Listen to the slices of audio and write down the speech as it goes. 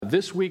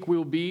This week we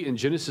will be in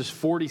Genesis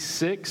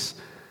 46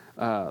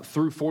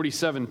 through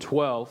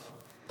 47:12.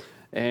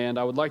 And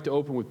I would like to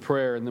open with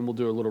prayer, and then we'll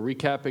do a little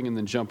recapping and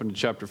then jump into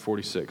chapter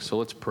 46. So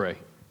let's pray.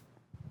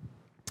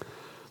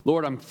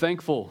 Lord, I'm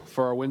thankful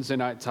for our Wednesday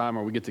night time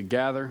where we get to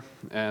gather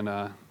and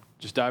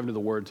just dive into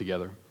the Word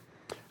together.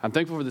 I'm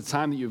thankful for the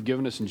time that you've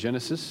given us in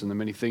Genesis and the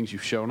many things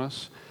you've shown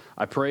us.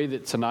 I pray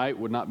that tonight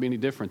would not be any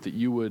different, that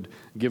you would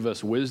give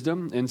us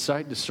wisdom,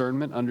 insight,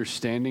 discernment,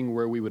 understanding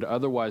where we would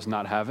otherwise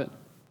not have it.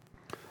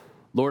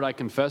 Lord, I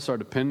confess our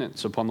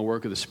dependence upon the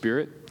work of the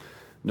Spirit,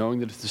 knowing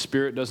that if the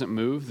Spirit doesn't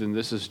move, then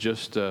this is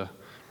just a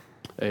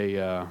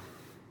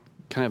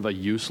kind of a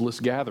useless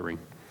gathering.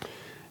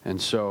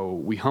 And so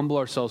we humble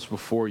ourselves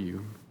before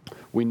you.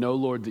 We know,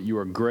 Lord, that you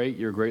are great,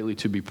 you're greatly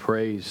to be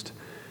praised,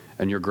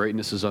 and your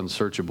greatness is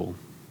unsearchable.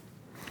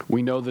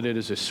 We know that it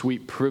is a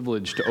sweet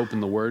privilege to open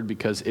the Word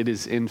because it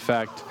is, in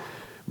fact,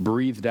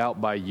 breathed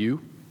out by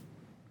you.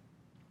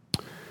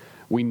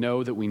 We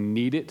know that we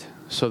need it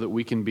so that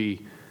we can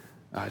be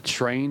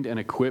trained and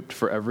equipped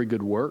for every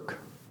good work.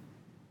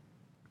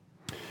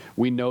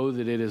 We know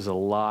that it is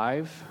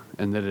alive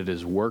and that it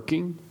is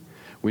working.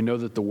 We know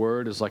that the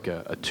Word is like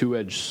a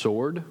two-edged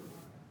sword.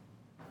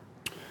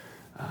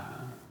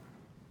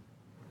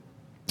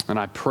 And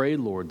I pray,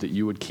 Lord, that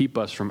you would keep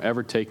us from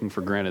ever taking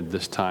for granted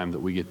this time that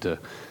we get to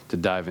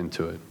dive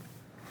into it.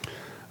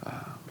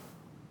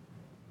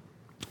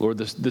 Lord,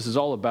 this is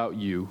all about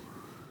you.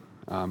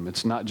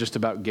 It's not just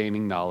about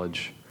gaining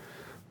knowledge.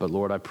 But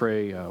Lord, I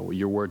pray what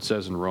your word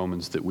says in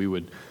Romans, that we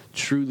would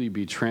truly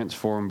be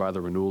transformed by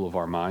the renewal of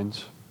our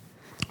minds.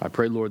 I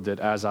pray, Lord, that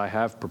as I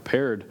have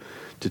prepared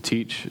to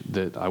teach,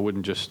 that I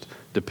wouldn't just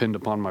depend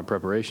upon my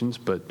preparations,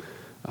 but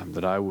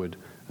that I would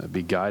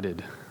be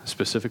guided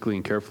specifically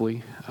and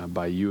carefully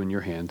by you and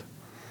your hand.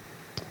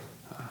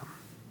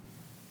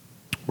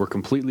 We're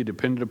completely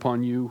dependent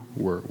upon you.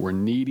 We're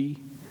needy,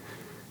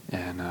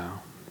 and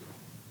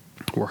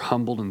we're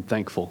humbled and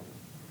thankful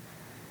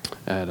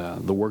at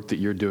the work that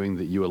you're doing,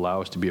 that you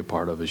allow us to be a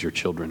part of as your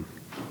children.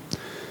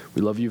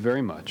 We love you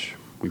very much.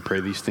 We pray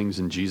these things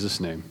in Jesus'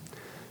 name.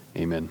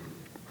 Amen.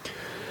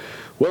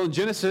 Well, in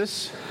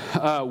Genesis,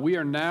 we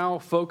are now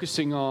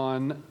focusing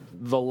on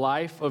the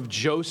life of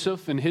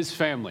Joseph and his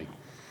family.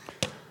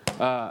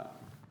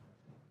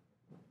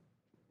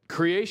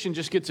 Creation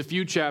just gets a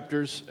few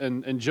chapters,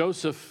 and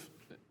Joseph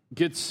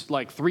gets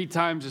like 4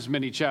 times as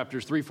many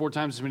chapters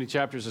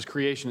as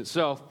creation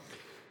itself.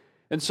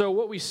 And so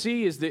what we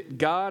see is that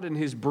God and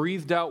his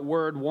breathed out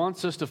word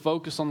wants us to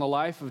focus on the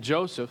life of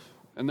Joseph,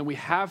 and that we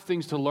have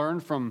things to learn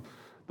from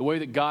the way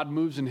that God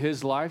moves in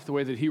his life, the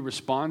way that he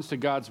responds to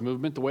God's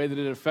movement, the way that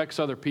it affects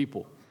other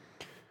people.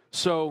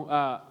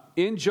 So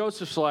in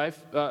Joseph's life,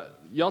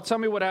 y'all tell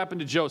me what happened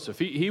to Joseph.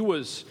 He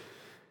was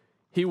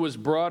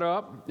brought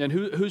up, and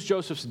who's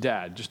Joseph's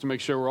dad? Just to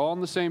make sure we're all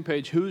on the same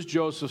page, who's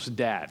Joseph's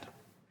dad?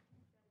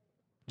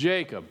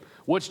 Jacob.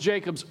 What's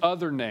Jacob's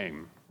other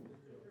name?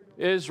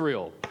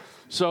 Israel.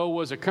 So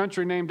was a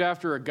country named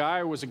after a guy,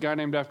 or was a guy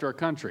named after a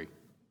country?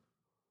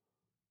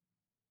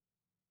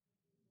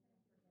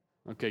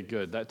 Okay,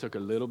 good. That took a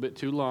little bit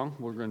too long.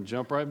 We're going to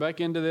jump right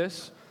back into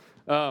this.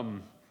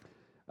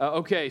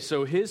 Okay,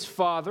 so his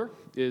father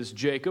is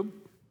Jacob.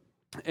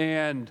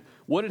 And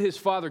what did his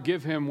father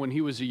give him when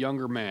he was a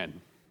younger man?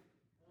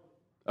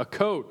 A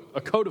coat. A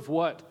coat of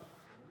what?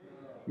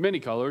 Many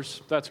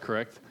colors. That's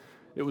correct.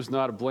 It was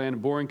not a bland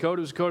and boring coat.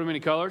 It was a coat of many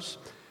colors.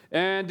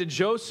 And did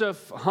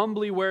Joseph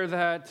humbly wear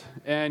that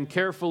and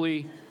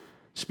carefully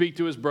speak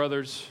to his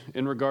brothers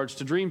in regards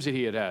to dreams that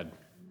he had had?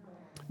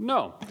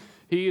 No.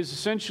 He is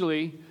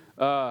essentially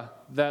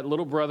that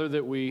little brother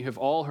that we have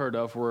all heard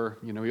of where,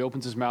 he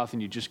opens his mouth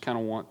and you just kind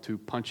of want to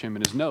punch him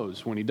in his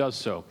nose when he does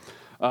so.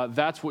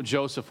 That's what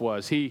Joseph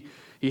was. He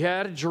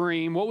had a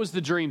dream. What was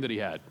the dream that he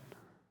had?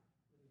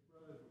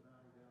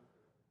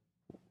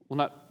 Well,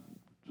 not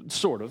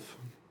sort of.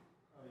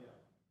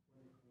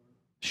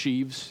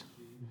 Sheaves.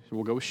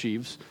 We'll go with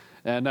sheaves.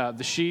 And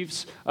the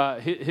sheaves,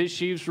 his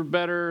sheaves were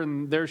better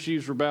and their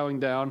sheaves were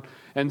bowing down.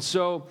 And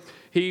so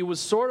he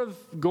was sort of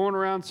going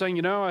around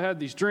saying, I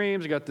had these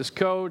dreams, I got this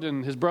coat,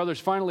 and his brothers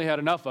finally had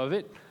enough of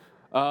it.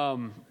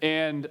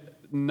 And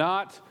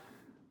not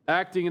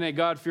acting in a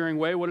God-fearing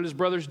way, what did his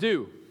brothers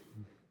do?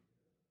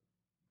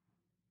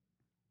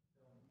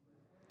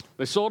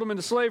 They sold him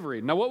into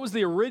slavery. Now, what was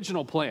the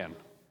original plan?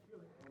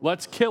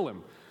 Let's kill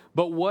him.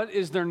 But what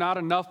is there not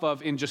enough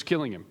of in just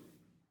killing him?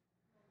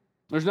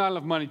 There's not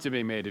enough money to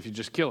be made if you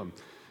just kill him.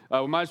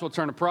 We might as well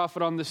turn a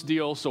profit on this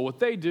deal. So what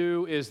they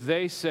do is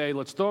they say,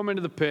 let's throw him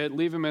into the pit,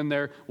 leave him in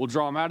there. We'll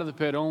draw him out of the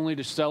pit only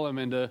to sell him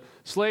into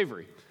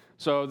slavery.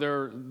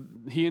 So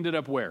he ended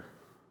up where?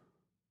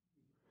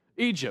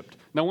 Egypt.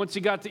 Now, once he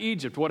got to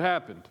Egypt, what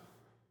happened?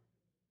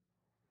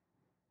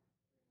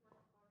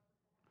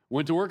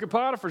 Went to work at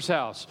Potiphar's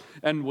house.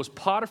 And was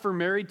Potiphar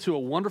married to a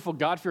wonderful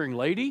God-fearing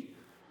lady?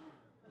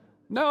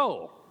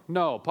 No.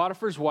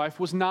 Potiphar's wife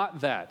was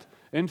not that.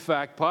 In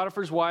fact,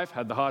 Potiphar's wife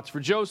had the hots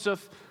for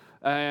Joseph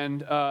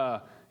and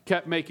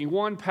kept making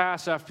one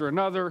pass after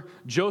another.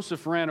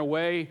 Joseph ran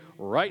away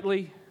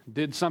rightly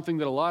did something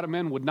that a lot of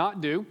men would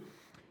not do,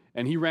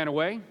 and he ran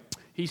away.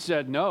 He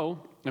said no,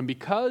 and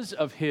because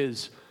of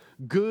his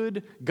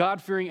good,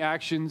 God-fearing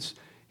actions,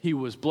 he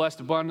was blessed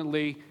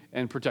abundantly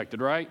and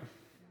protected, right?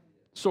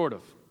 Sort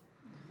of.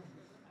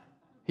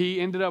 He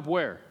ended up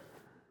where?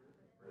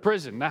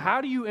 Prison. Now,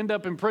 how do you end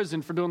up in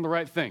prison for doing the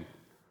right thing?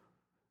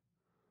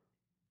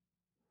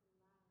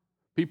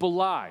 People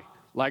lie.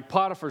 Like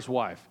Potiphar's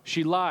wife.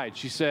 She lied.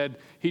 She said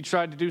he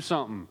tried to do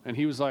something, and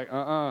he was like,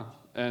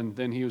 and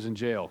then he was in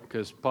jail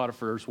because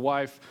Potiphar's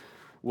wife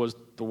was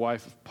the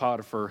wife of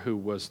Potiphar, who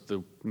was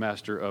the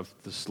master of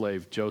the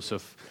slave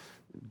Joseph,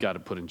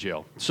 got put in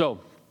jail. So,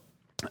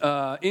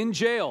 in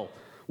jail,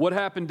 what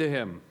happened to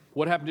him?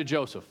 What happened to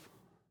Joseph?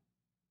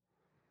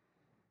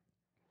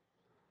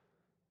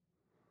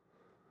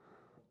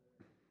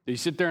 Did he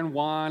sit there and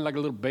whine like a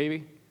little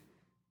baby?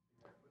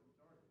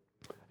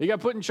 He got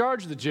put in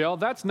charge of the jail.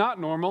 That's not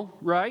normal,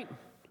 right?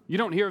 You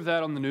don't hear of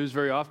that on the news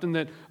very often,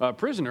 that a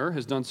prisoner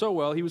has done so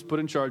well, he was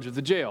put in charge of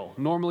the jail.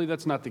 Normally,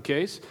 that's not the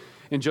case.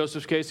 In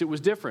Joseph's case, it was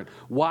different.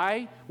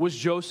 Why was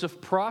Joseph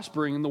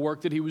prospering in the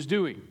work that he was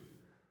doing?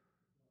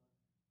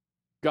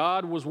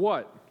 God was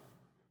what?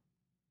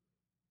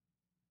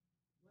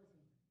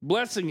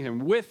 Blessing him,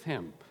 with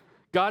him.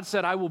 God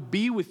said, I will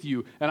be with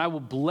you and I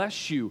will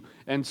bless you.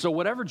 And so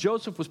whatever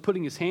Joseph was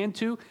putting his hand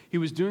to, he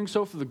was doing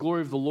so for the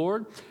glory of the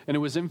Lord. And it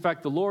was in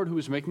fact the Lord who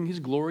was making his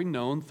glory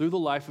known through the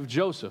life of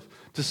Joseph,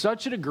 to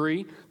such a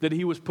degree that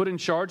he was put in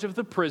charge of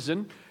the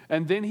prison,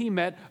 and then he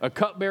met a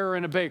cupbearer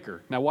and a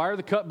baker. Now, why are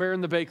the cupbearer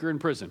and the baker in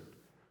prison?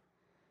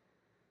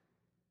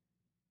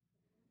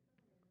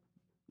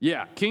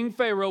 Yeah, King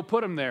Pharaoh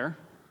put him there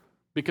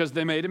because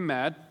they made him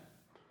mad.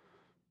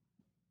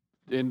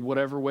 In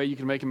whatever way you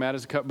can make him mad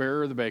as a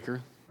cupbearer or the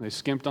baker. They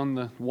skimped on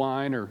the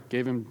wine or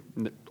gave him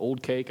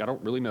old cake. I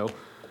don't really know.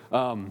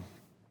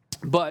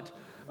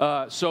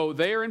 So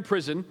they are in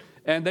prison,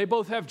 and they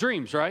both have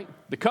dreams, right?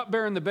 The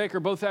cupbearer and the baker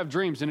both have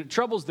dreams, and it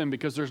troubles them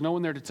because there's no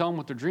one there to tell them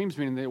what their dreams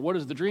mean. And what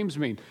does the dreams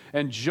mean?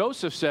 And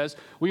Joseph says,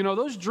 well, you know,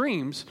 those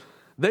dreams,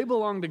 they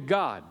belong to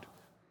God.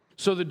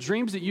 So the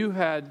dreams that you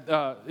had,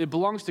 it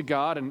belongs to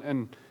God,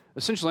 and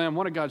essentially, I'm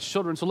one of God's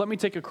children, so let me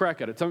take a crack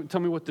at it.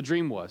 Tell me what the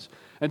dream was.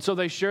 And so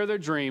they share their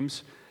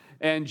dreams,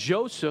 and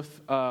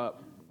Joseph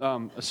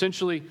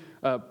essentially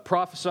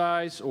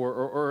prophesies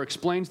or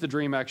explains the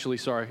dream, actually.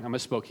 Sorry, I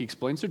misspoke. He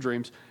explains the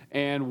dreams,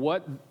 and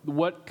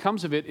what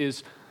comes of it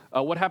is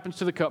what happens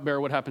to the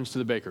cupbearer, what happens to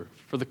the baker.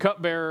 For the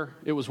cupbearer,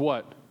 it was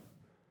what?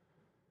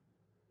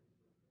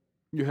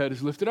 Your head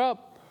is lifted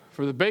up.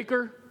 For the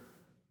baker,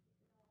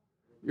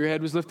 your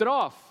head was lifted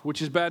off,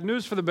 which is bad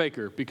news for the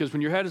baker, because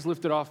when your head is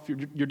lifted off,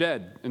 you're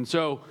dead. And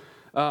so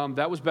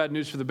that was bad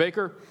news for the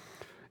baker.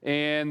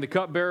 And the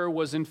cupbearer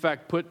was, in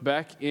fact, put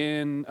back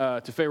in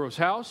to Pharaoh's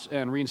house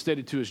and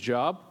reinstated to his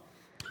job.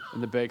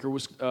 And the baker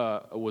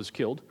was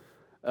killed.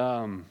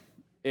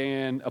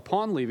 And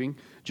upon leaving,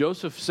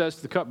 Joseph says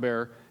to the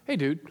cupbearer, hey,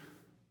 dude,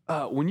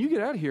 when you get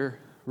out of here,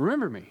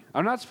 remember me.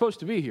 I'm not supposed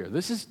to be here.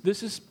 This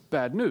is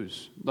bad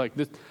news. Like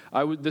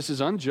this is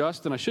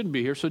unjust, and I shouldn't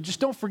be here. So just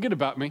don't forget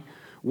about me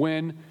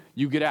when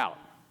you get out.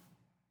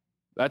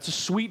 That's a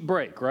sweet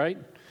break, right?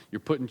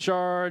 You're put in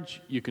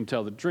charge. You can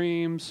tell the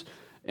dreams.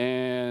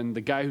 And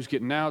the guy who's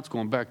getting out is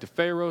going back to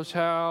Pharaoh's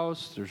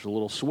house. There's a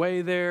little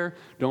sway there.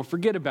 Don't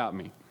forget about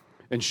me.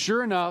 And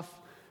sure enough,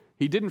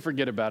 he didn't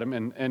forget about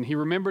him. And he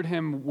remembered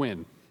him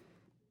when?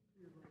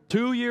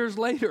 2 years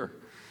later.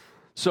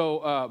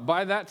 So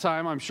by that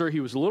time, I'm sure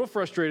he was a little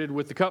frustrated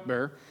with the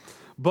cupbearer.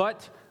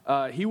 But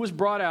he was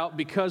brought out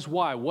because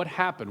why? What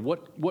happened?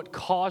 What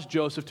caused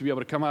Joseph to be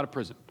able to come out of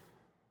prison?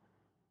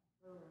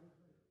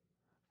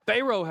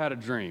 Pharaoh had a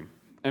dream,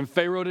 and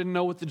Pharaoh didn't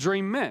know what the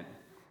dream meant.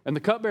 And the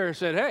cupbearer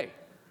said, hey,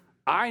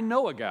 I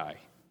know a guy.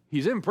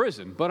 He's in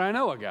prison, but I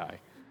know a guy.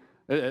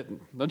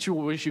 Don't you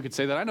wish you could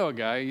say that? I know a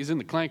guy. He's in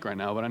the clank right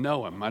now, but I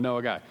know him. I know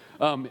a guy.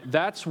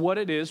 That's what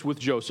it is with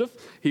Joseph.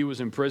 He was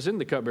in prison.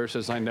 The cupbearer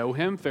says, I know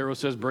him. Pharaoh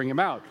says, bring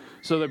him out.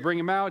 So they bring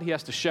him out. He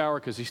has to shower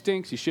because he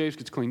stinks. He shaves,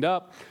 gets cleaned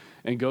up,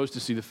 and goes to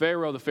see the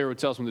Pharaoh. The Pharaoh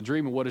tells him the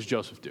dream, and what does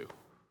Joseph do?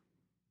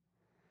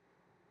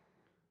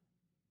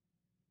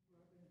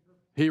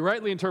 He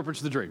rightly interprets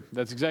the dream.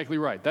 That's exactly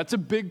right. That's a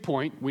big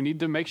point. We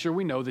need to make sure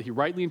we know that he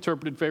rightly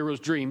interpreted Pharaoh's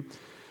dream.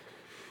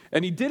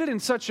 And he did it in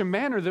such a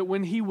manner that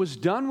when he was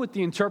done with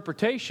the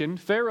interpretation,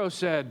 Pharaoh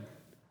said,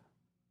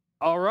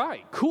 all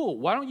right, cool.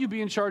 Why don't you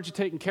be in charge of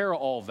taking care of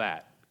all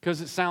that?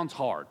 Because it sounds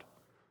hard.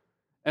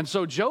 And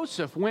so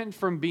Joseph went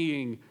from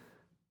being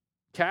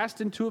cast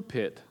into a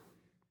pit,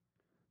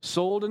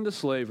 sold into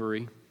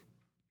slavery,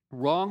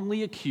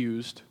 wrongly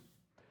accused,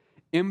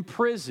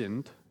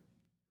 imprisoned,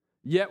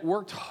 yet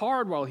worked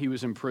hard while he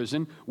was in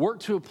prison,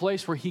 worked to a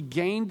place where he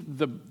gained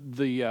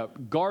the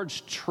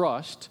guard's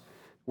trust,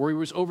 where he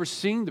was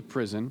overseeing the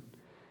prison.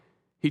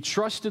 He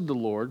trusted the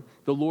Lord.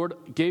 The Lord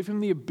gave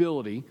him the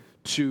ability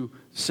to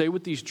say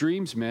what these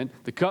dreams meant.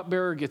 The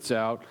cupbearer gets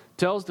out,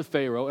 tells the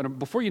Pharaoh, and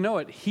before you know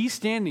it, he's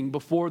standing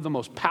before the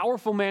most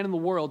powerful man in the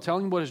world,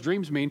 telling him what his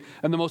dreams mean,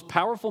 and the most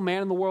powerful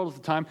man in the world at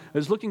the time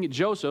is looking at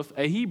Joseph,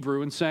 a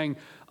Hebrew, and saying,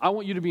 I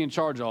want you to be in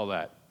charge of all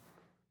that.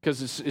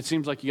 Because it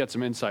seems like you got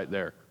some insight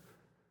there.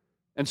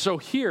 And so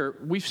here,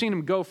 we've seen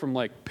him go from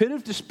like pit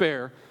of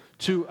despair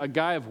to a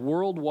guy of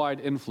worldwide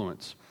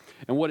influence.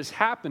 And what has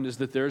happened is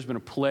that there's been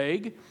a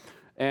plague,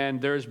 and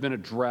there's been a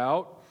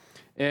drought,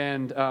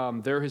 and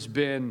there has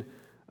been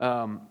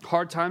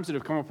hard times that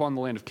have come upon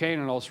the land of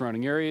Canaan and all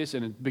surrounding areas,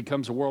 and it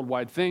becomes a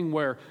worldwide thing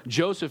where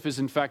Joseph is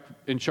in fact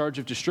in charge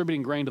of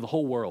distributing grain to the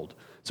whole world.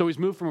 So he's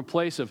moved from a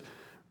place of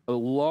a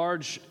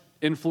large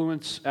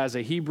influence as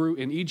a Hebrew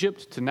in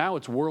Egypt to now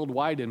it's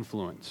worldwide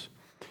influence.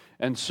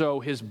 And so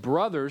his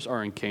brothers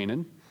are in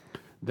Canaan.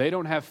 They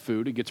don't have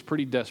food. It gets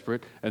pretty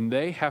desperate, and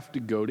they have to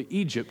go to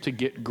Egypt to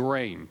get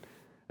grain.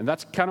 And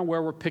that's kind of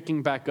where we're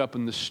picking back up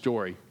in this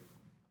story.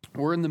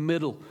 We're in the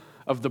middle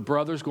of the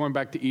brothers going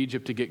back to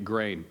Egypt to get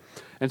grain.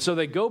 And so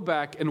they go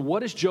back, and what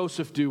does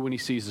Joseph do when he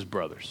sees his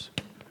brothers?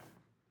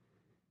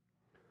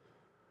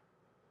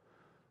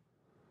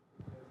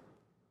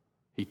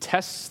 He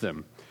tests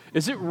them.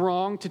 Is it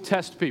wrong to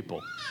test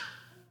people?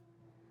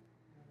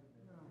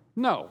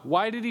 No.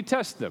 Why did he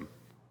test them?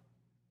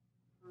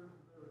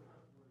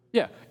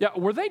 Yeah.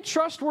 Were they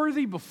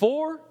trustworthy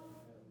before?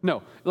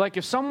 No. Like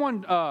if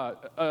someone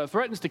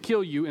threatens to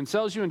kill you and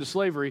sells you into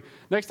slavery,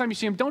 next time you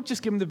see him, don't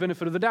just give him the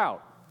benefit of the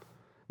doubt.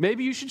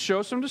 Maybe you should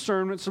show some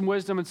discernment, some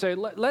wisdom, and say,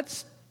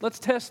 let's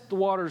test the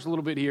waters a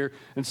little bit here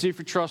and see if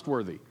you're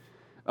trustworthy.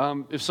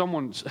 If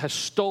someone has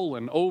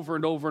stolen over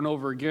and over and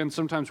over again,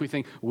 sometimes we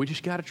think, we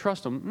just got to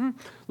trust them.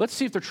 Let's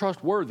see if they're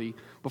trustworthy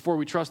before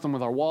we trust them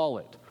with our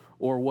wallet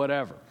or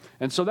whatever.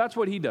 And so that's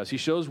what he does. He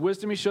shows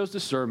wisdom, he shows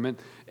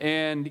discernment,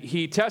 and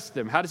he tests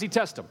them. How does he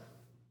test them?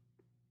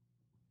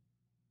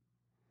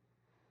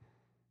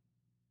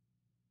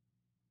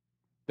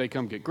 They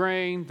come get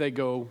grain, they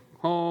go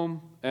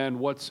home, and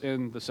what's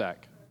in the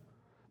sack?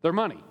 Their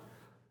money.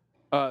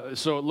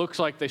 So it looks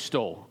like they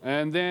stole.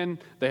 And then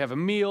they have a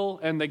meal,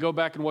 and they go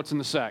back, and what's in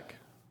the sack?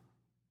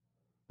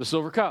 The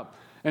silver cup.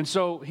 And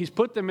so he's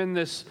put them in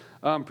this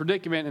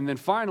predicament, and then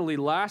finally,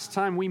 last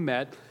time we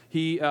met,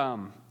 he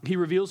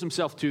reveals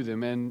himself to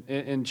them. And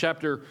in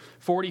chapter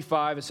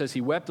 45, it says,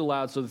 he wept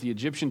aloud so that the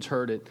Egyptians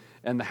heard it,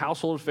 and the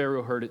household of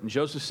Pharaoh heard it. And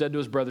Joseph said to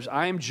his brothers,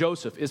 I am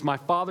Joseph. Is my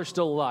father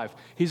still alive?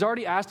 He's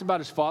already asked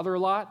about his father a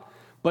lot,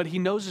 but he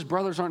knows his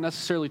brothers aren't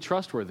necessarily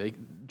trustworthy.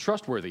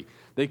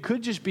 They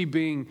could just be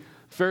being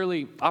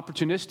fairly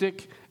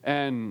opportunistic,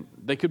 and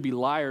they could be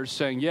liars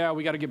saying, yeah,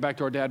 we got to get back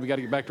to our dad, we got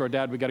to get back to our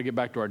dad, we got to get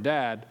back to our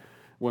dad,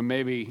 when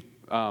maybe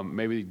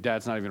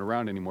dad's not even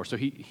around anymore. So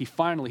he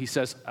finally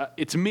says,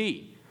 it's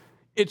me.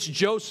 It's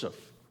Joseph.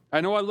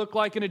 I know I look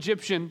like an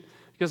Egyptian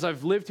because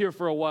I've lived here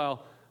for a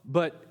while,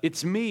 but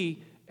it's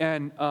me,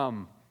 and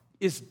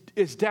is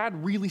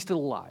dad really still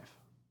alive?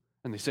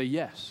 And they say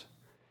yes.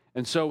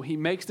 And so he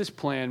makes this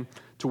plan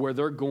to where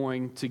they're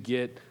going to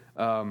get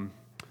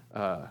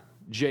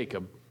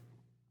Jacob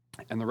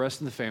and the rest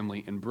of the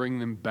family and bring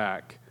them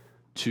back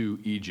to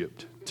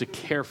Egypt to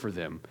care for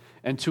them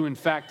and to, in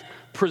fact,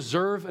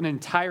 preserve an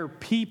entire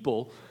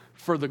people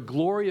for the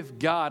glory of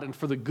God and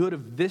for the good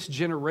of this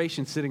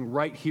generation sitting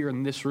right here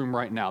in this room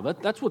right now.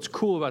 That's what's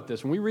cool about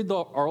this. When we read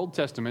our Old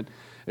Testament,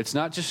 it's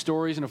not just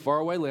stories in a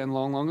faraway land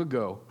long, long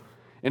ago.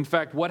 In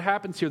fact, what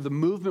happens here, the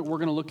movement we're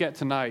going to look at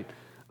tonight,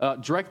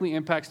 directly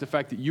impacts the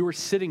fact that you are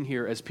sitting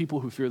here as people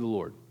who fear the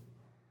Lord.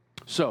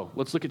 So,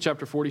 let's look at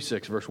chapter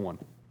 46, verse 1.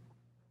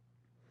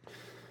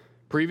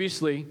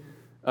 Previously,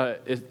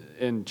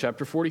 in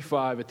chapter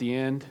 45, at the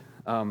end,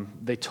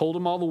 they told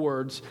him all the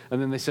words,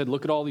 and then they said,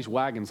 look at all these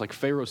wagons. Like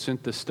Pharaoh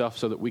sent this stuff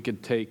so that we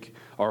could take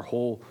our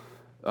whole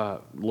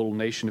little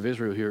nation of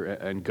Israel here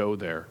and go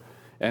there.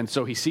 And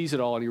so he sees it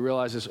all, and he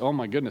realizes, oh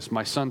my goodness,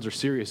 my sons are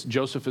serious.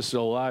 Joseph is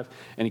still alive.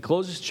 And he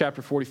closes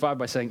chapter 45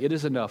 by saying, it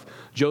is enough.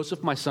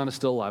 Joseph, my son, is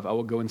still alive. I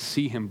will go and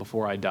see him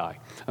before I die.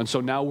 And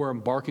so now we're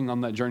embarking on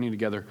that journey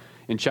together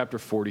in chapter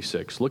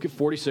 46. Look at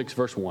 46,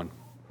 verse 1.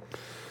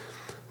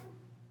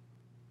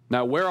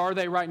 Now, where are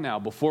they right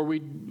now?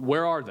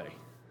 Where are they?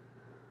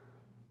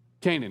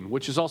 Canaan,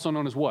 which is also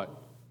known as what?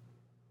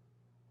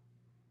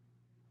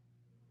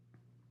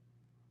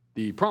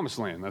 The Promised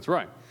Land, that's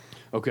right.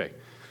 Okay,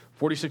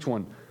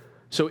 46:1.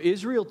 So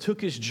Israel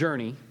took his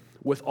journey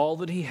with all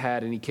that he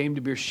had, and he came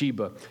to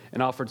Beersheba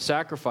and offered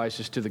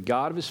sacrifices to the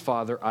God of his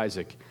father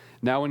Isaac.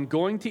 Now, in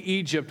going to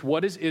Egypt,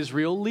 what is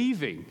Israel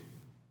leaving?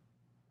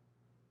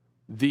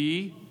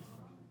 The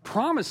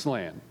Promised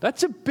Land.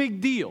 That's a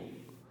big deal.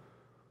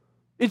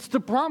 It's the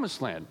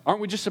Promised Land.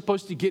 Aren't we just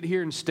supposed to get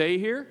here and stay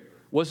here?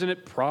 Wasn't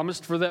it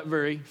promised for that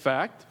very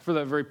fact, for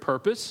that very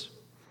purpose?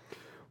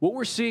 What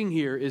we're seeing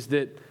here is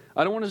that,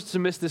 I don't want us to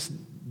miss this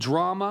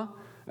drama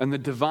and the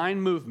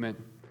divine movement.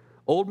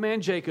 Old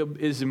man Jacob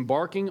is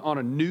embarking on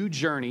a new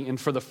journey, and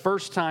for the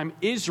first time,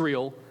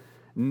 Israel,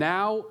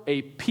 now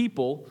a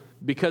people,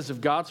 because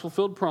of God's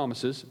fulfilled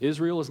promises,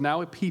 Israel is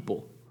now a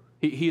people.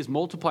 He has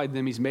multiplied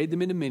them. He's made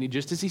them into many,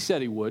 just as he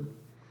said he would.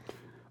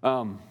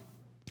 And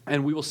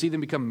we will see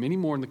them become many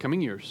more in the coming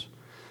years.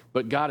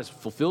 But God has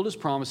fulfilled his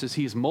promises.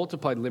 He has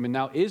multiplied them. And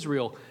now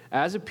Israel,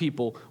 as a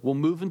people, will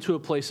move into a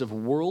place of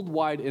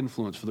worldwide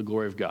influence for the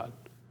glory of God.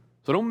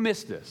 So don't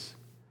miss this.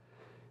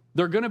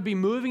 They're going to be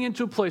moving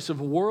into a place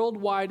of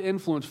worldwide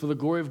influence for the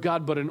glory of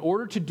God, but in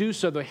order to do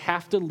so, they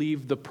have to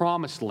leave the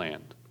promised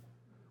land,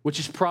 which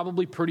is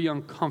probably pretty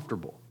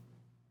uncomfortable.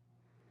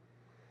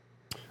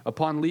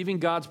 Upon leaving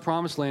God's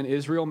promised land,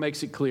 Israel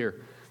makes it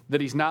clear that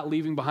he's not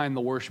leaving behind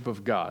the worship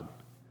of God.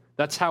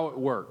 That's how it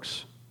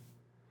works.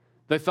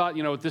 They thought,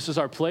 this is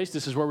our place,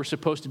 this is where we're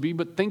supposed to be,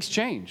 but things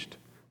changed.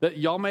 That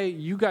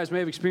you guys may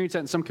have experienced that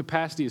in some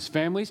capacity as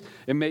families.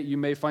 You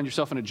may find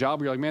yourself in a job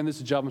where you're like, man, this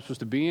is a job I'm supposed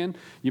to be in.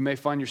 You may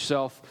find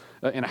yourself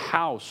in a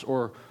house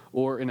or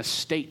in a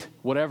state,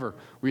 whatever,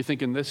 where you're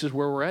thinking, this is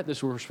where we're at, this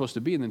is where we're supposed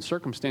to be, and then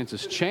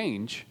circumstances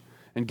change,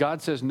 and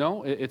God says,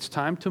 no, it's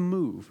time to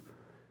move.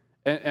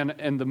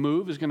 And the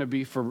move is going to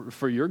be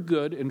for your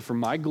good and for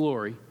my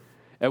glory.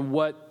 And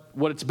what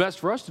it's best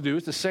for us to do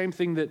is the same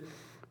thing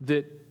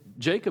that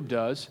Jacob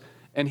does,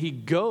 and he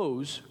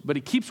goes, but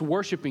he keeps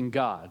worshiping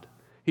God.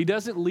 He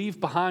doesn't leave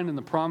behind in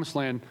the promised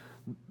land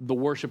the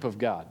worship of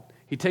God.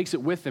 He takes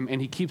it with him,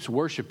 and he keeps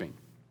worshiping.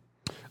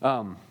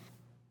 There's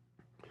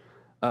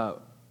a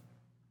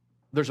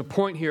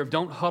point here of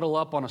don't huddle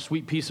up on a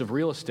sweet piece of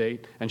real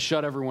estate and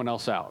shut everyone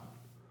else out.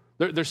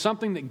 There's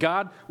something that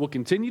God will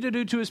continue to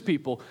do to his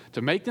people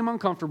to make them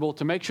uncomfortable,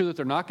 to make sure that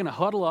they're not going to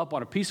huddle up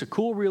on a piece of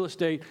cool real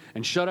estate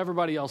and shut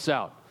everybody else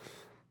out.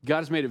 God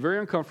has made it very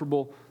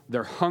uncomfortable.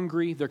 They're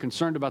hungry. They're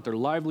concerned about their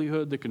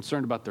livelihood. They're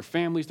concerned about their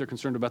families. They're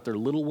concerned about their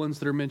little ones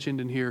that are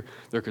mentioned in here.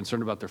 They're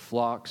concerned about their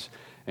flocks.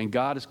 And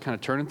God is kind of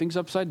turning things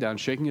upside down,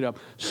 shaking it up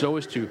so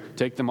as to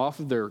take them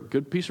off of their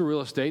good piece of real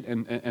estate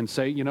and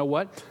say, you know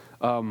what?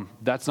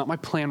 That's not my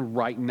plan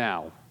right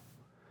now.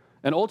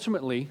 And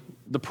ultimately,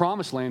 the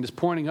promised land is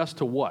pointing us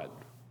to what?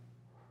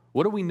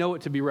 What do we know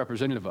it to be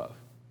representative of?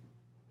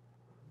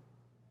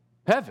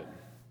 Heaven.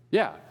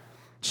 Yeah.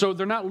 So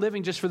they're not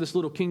living just for this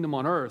little kingdom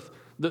on earth.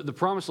 The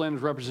promised land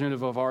is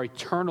representative of our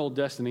eternal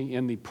destiny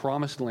in the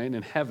promised land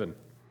in heaven.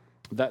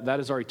 That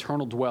is our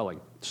eternal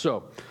dwelling.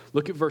 So,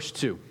 look at verse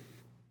 2.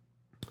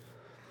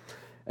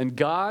 And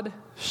God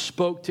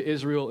spoke to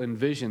Israel in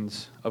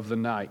visions of the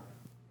night.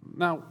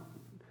 Now,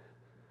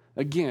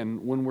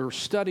 again, when we're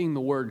studying the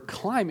word,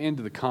 climb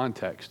into the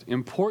context.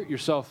 Import your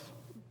senses.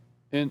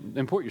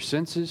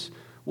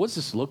 What does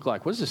this look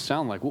like? What does this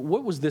sound like?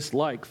 What was this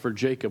like for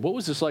Jacob? What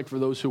was this like for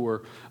those who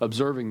were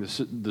observing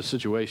the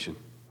situation?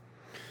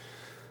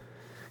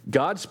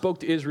 God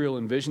spoke to Israel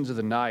in visions of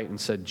the night and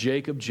said,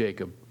 Jacob,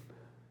 Jacob.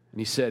 And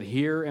he said,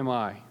 here am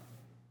I.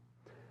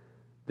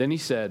 Then he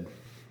said,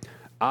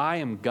 I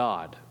am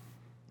God,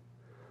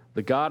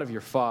 the God of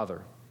your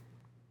father.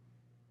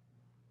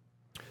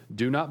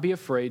 Do not be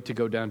afraid to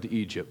go down to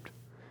Egypt,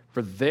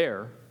 for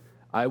there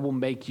I will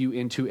make you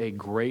into a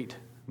great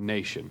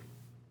nation.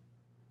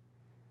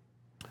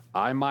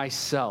 I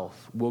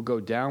myself will go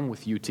down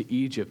with you to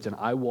Egypt, and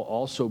I will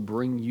also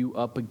bring you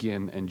up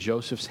again, and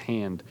Joseph's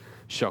hand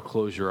shall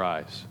close your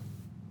eyes.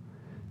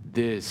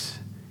 This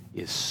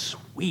is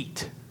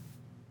sweet.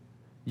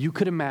 You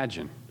could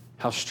imagine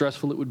how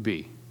stressful it would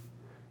be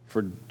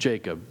for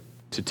Jacob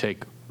to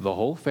take the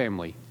whole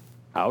family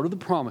out of the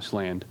promised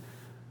land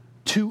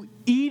to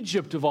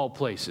Egypt of all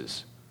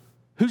places.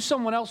 Who's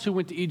someone else who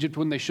went to Egypt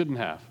when they shouldn't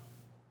have?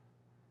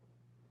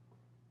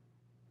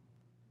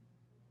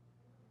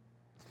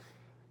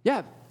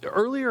 Yeah,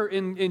 earlier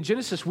in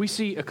Genesis, we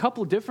see a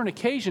couple of different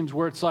occasions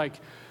where it's like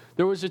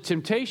there was a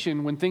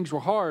temptation when things were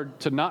hard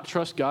to not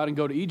trust God and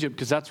go to Egypt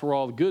because that's where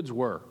all the goods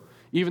were.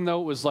 Even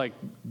though it was like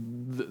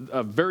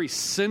a very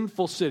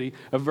sinful city,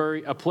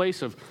 a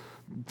place of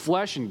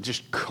flesh and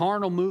just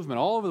carnal movement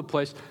all over the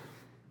place,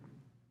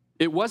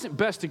 it wasn't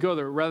best to go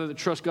there rather than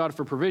trust God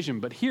for provision.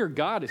 But here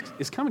God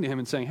is coming to him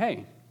and saying,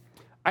 hey,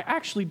 I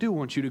actually do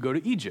want you to go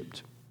to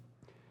Egypt.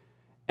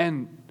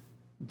 And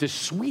the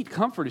sweet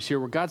comfort is here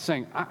where God's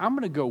saying, I'm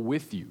going to go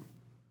with you.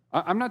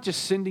 I'm not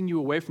just sending you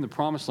away from the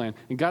promised land.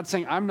 And God's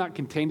saying, I'm not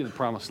contained to the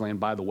promised land,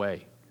 by the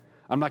way.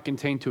 I'm not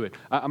contained to it.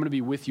 I'm going to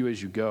be with you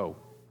as you go.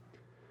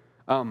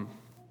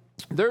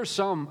 There are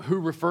some who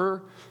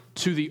refer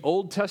to the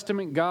Old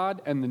Testament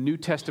God and the New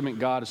Testament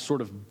God as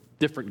sort of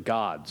different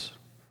gods.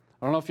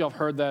 I don't know if y'all have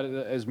heard that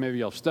as maybe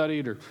y'all have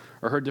studied or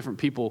heard different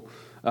people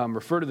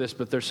refer to this,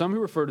 but there's some who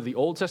refer to the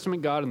Old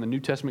Testament God and the New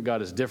Testament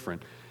God as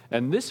different.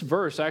 And this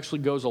verse actually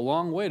goes a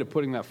long way to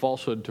putting that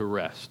falsehood to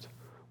rest.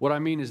 What I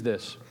mean is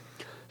this.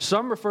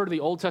 Some refer to the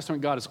Old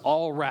Testament God as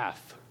all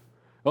wrath.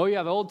 Oh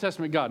yeah, the Old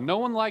Testament God. No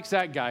one likes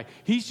that guy.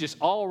 He's just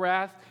all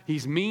wrath.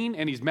 He's mean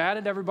and he's mad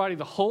at everybody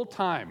the whole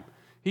time.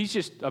 He's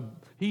just,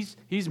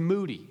 he's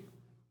moody.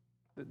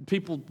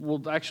 People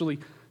will actually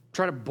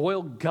try to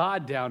boil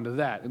God down to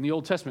that in the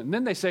Old Testament. And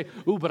then they say,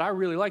 ooh, but I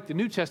really like the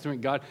New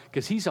Testament God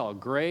because he's all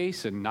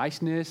grace and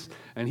niceness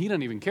and he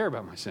doesn't even care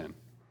about my sin.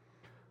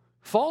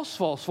 False,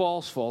 false,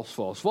 false, false,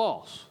 false,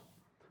 false.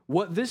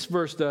 What this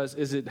verse does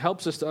is it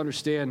helps us to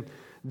understand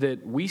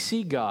that we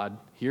see God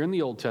here in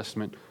the Old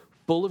Testament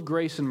full of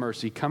grace and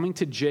mercy coming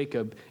to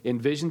Jacob in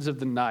visions of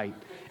the night.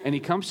 And he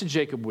comes to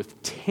Jacob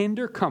with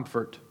tender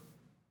comfort,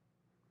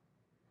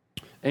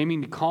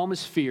 aiming to calm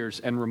his fears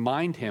and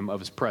remind him of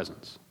his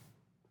presence.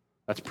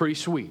 That's pretty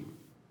sweet.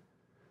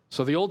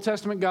 So the Old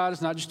Testament God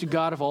is not just a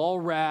God of all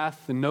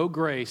wrath and no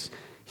grace.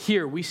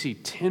 Here we see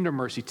tender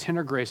mercy,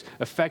 tender grace,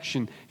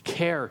 affection,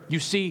 care. You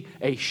see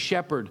a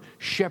shepherd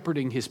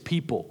shepherding his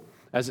people,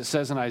 as it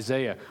says in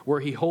Isaiah, where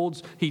he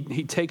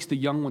takes the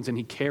young ones and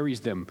he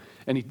carries them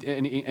and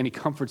he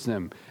comforts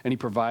them and he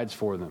provides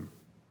for them.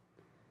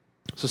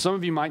 So some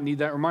of you might need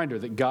that reminder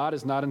that God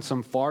is not in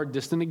some far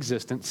distant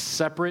existence,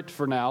 separate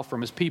for now from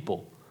his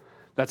people.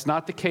 That's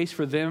not the case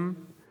for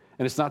them,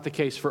 and it's not the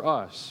case for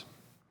us.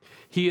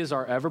 He is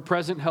our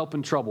ever-present help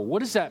in trouble. What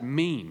does that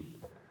mean?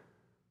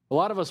 A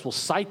lot of us will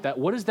cite that.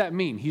 What does that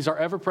mean? He's our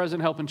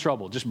ever-present help in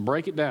trouble. Just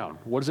break it down.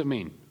 What does it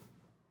mean?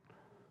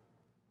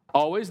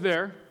 Always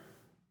there.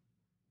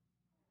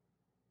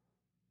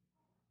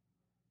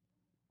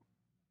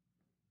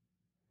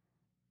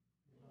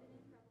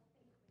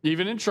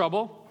 Even in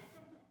trouble.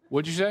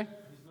 What'd you say?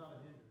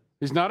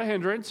 He's not a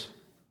hindrance.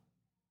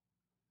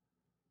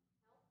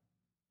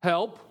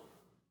 Help.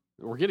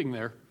 We're getting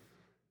there.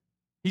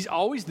 He's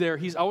always there.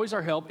 He's always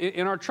our help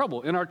in our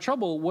trouble. In our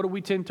trouble, what do we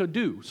tend to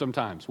do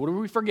sometimes? What do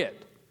we forget?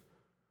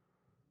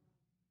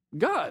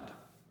 God.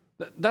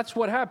 That's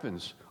what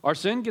happens. Our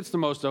sin gets the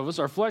most of us.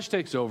 Our flesh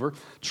takes over.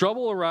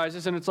 Trouble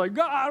arises, and it's like,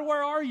 God,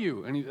 where are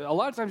you? And a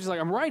lot of times he's like,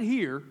 I'm right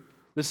here,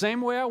 the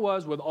same way I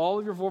was with all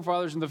of your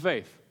forefathers in the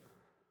faith.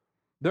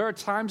 There are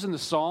times in the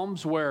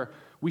Psalms where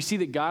we see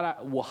that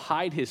God will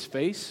hide his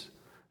face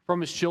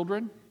from his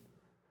children,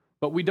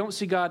 but we don't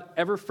see God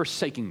ever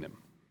forsaking them.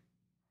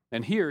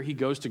 And here he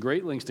goes to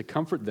great lengths to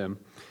comfort them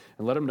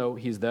and let them know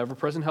he's the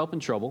ever-present help in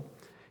trouble.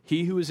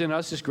 He who is in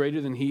us is greater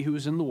than he who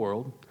is in the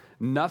world.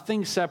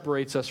 Nothing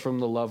separates us from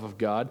the love of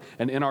God.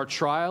 And in our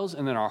trials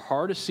and in our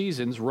hardest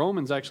seasons,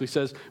 Romans actually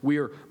says we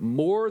are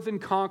more than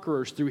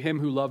conquerors through him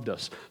who loved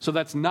us. So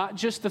that's not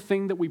just the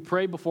thing that we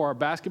pray before our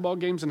basketball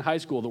games in high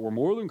school, that we're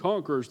more than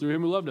conquerors through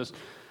him who loved us.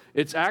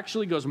 It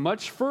actually goes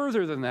much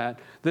further than that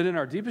in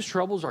our deepest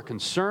troubles, our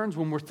concerns,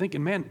 when we're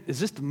thinking, man,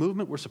 is this the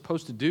movement we're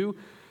supposed to do?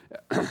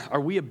 Are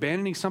we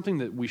abandoning something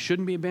that we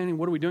shouldn't be abandoning?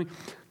 What are we doing?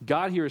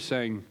 God here is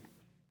saying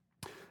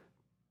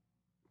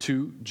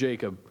to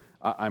Jacob,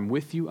 I'm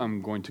with you.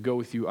 I'm going to go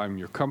with you. I'm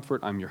your comfort.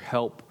 I'm your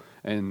help.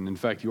 And in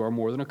fact, you are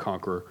more than a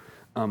conqueror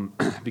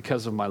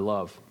because of my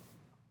love.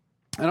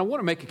 And I want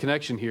to make a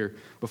connection here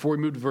before we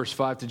move to verse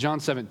 5 to John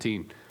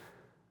 17.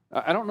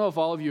 I don't know if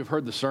all of you have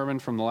heard the sermon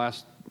from the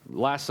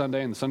last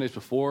Sunday and the Sundays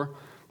before,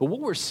 but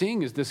what we're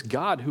seeing is this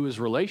God who is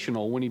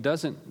relational when he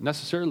doesn't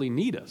necessarily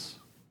need us.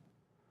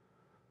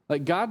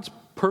 Like God's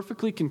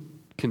perfectly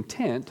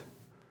content.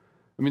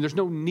 I mean, there's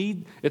no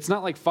need. It's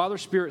not like Father,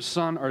 Spirit,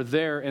 Son are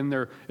there in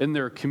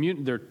their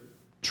community, their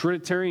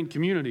Trinitarian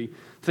community,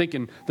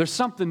 thinking there's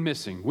something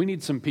missing. We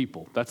need some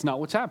people. That's not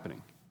what's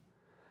happening.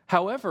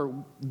 However,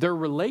 they're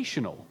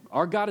relational.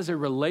 Our God is a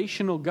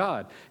relational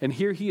God, and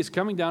here He is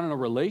coming down in a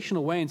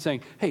relational way and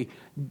saying, "Hey,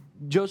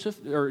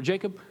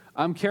 Jacob,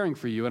 I'm caring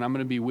for you, and I'm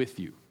going to be with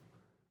you."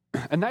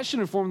 And that should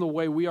inform the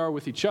way we are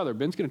with each other.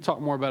 Ben's going to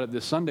talk more about it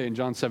this Sunday in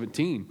John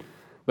 17.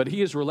 But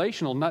He is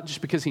relational not just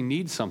because He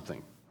needs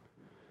something.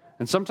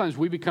 And sometimes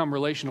we become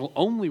relational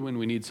only when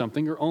we need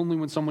something or only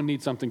when someone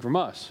needs something from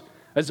us,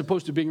 as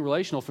opposed to being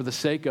relational for the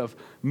sake of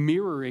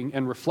mirroring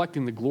and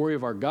reflecting the glory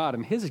of our God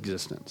and His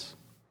existence.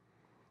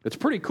 It's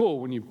pretty cool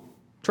when you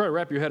try to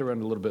wrap your head around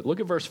it a little bit. Look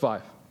at verse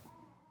 5.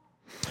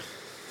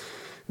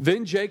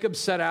 Then Jacob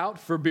set out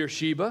for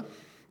Beersheba.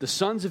 The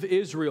sons of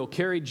Israel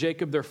carried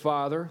Jacob their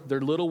father,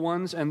 their little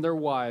ones, and their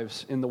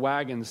wives in the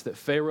wagons that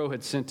Pharaoh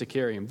had sent to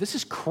carry him. This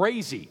is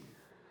crazy.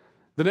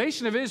 The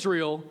nation of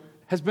Israel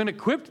has been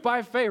equipped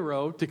by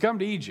Pharaoh to come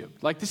to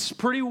Egypt. Like, this is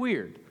pretty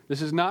weird.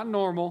 This is not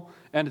normal,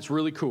 and it's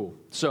really cool.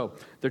 So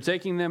they're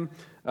taking them,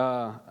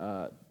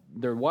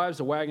 their wives,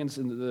 the wagons,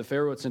 and the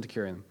Pharaoh had sent to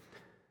carry them.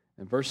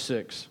 In verse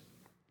 6,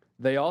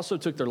 they also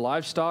took their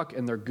livestock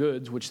and their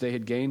goods, which they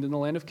had gained in the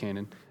land of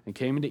Canaan, and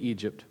came into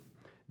Egypt.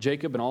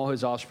 Jacob and all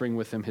his offspring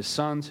with him, his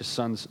sons'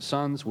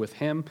 sons with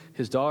him,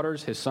 his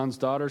daughters, his sons'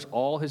 daughters,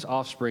 all his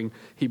offspring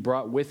he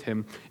brought with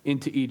him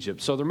into Egypt.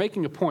 So they're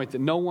making a point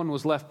that no one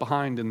was left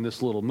behind in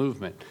this little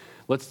movement.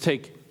 Let's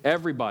take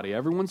everybody,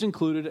 everyone's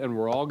included, and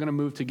we're all going to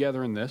move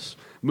together in this,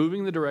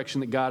 moving in the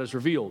direction that God has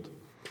revealed.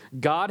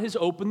 God has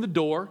opened the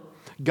door,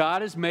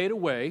 God has made a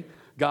way,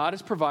 God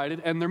has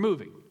provided, and they're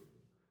moving.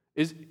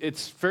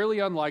 It's fairly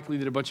unlikely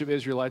that a bunch of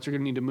Israelites are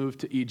going to need to move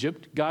to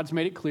Egypt. God's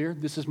made it clear,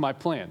 this is my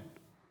plan.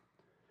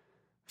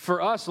 For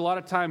us, a lot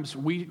of times,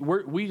 we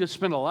just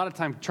spend a lot of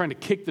time trying to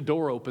kick the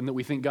door open that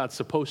we think God's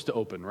supposed to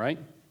open, right?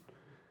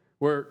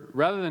 Where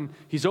rather than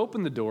He's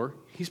opened the door,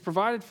 He's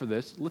provided for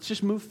this, let's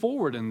just move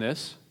forward in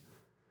this.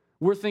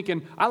 We're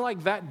thinking, I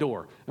like that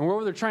door. And we're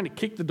over there trying to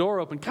kick the door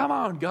open. Come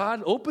on,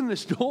 God, open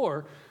this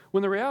door.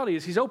 When the reality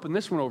is He's opened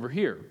this one over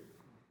here.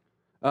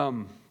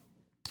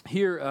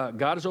 Here,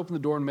 God has opened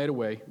the door and made a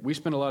way. We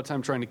spend a lot of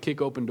time trying to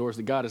kick open doors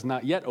that God has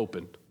not yet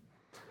opened.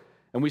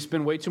 And we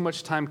spend way too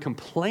much time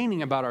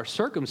complaining about our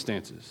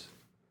circumstances.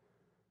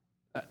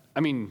 I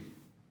mean,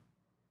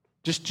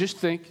 just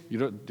think. You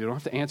don't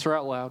have to answer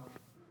out loud.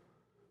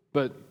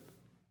 But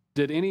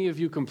did any of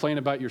you complain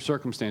about your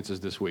circumstances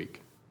this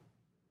week?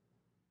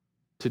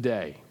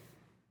 Today?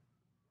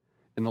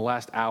 in the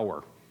last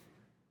hour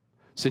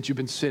since you've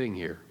been sitting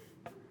here.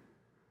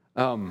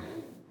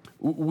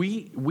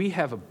 We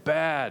have a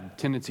bad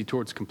tendency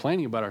towards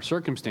complaining about our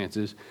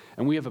circumstances,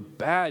 and we have a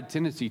bad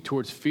tendency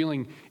towards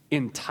feeling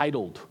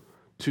entitled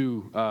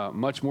to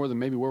much more than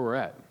maybe where we're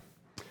at.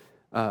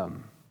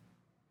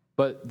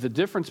 But the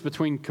difference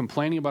between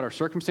complaining about our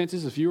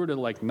circumstances, if you were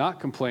to not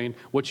complain,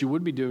 what you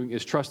would be doing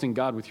is trusting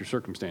God with your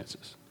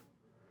circumstances.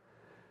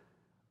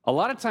 A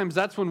lot of times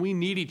that's when we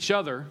need each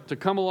other to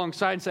come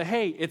alongside and say,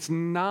 hey, it's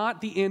not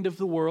the end of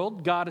the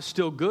world. God is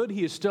still good.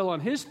 He is still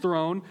on his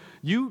throne.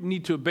 You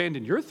need to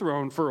abandon your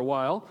throne for a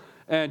while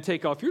and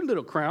take off your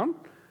little crown,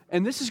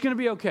 and this is going to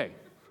be okay.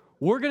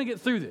 We're going to get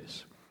through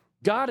this.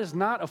 God is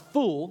not a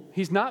fool.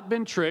 He's not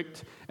been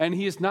tricked, and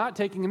he is not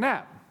taking a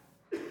nap.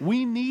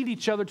 We need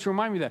each other to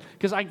remind me of that,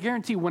 because I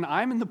guarantee when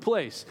I'm in the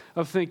place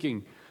of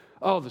thinking,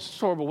 oh, this is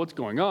horrible, what's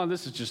going on?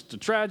 This is just a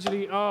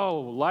tragedy. Oh,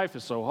 life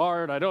is so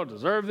hard. I don't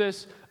deserve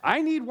this.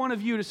 I need one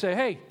of you to say,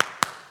 hey,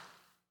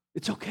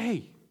 it's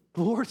okay.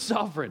 The Lord's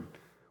sovereign.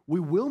 We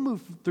will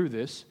move through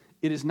this.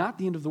 It is not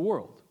the end of the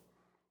world.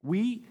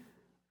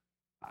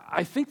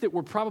 I think that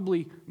we're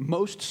probably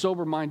most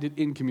sober-minded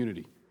in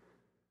community.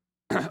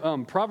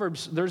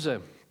 Proverbs,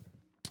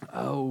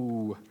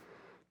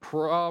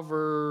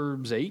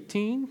 Proverbs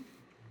 18,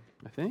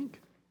 I think.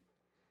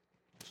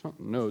 Some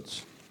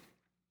notes.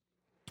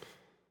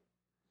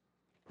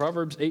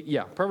 Proverbs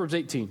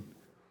 18.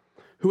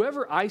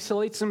 Whoever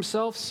isolates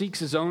himself seeks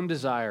his own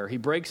desire. He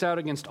breaks out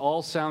against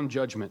all sound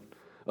judgment.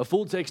 A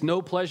fool takes no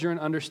pleasure in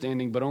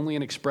understanding, but only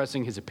in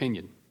expressing his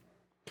opinion.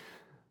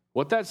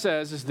 What that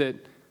says is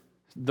that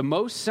the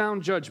most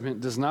sound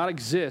judgment does not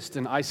exist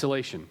in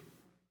isolation.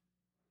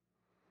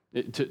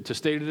 To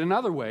state it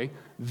another way,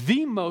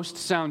 the most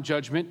sound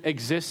judgment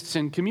exists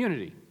in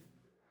community.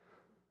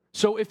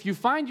 So if you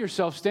find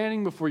yourself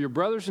standing before your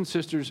brothers and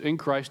sisters in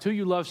Christ who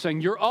you love saying,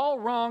 you're all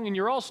wrong and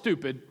you're all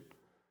stupid,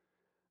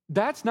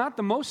 that's not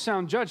the most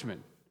sound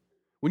judgment.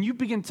 When you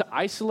begin to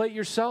isolate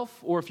yourself,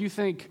 or if you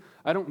think,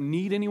 I don't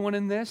need anyone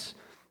in this,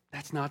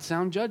 that's not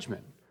sound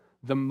judgment.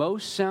 The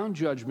most sound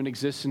judgment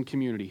exists in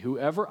community.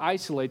 Whoever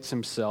isolates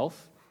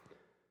himself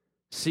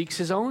seeks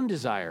his own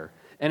desire.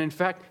 And in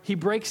fact, he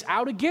breaks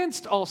out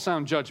against all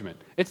sound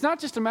judgment. It's not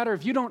just a matter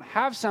of you don't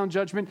have sound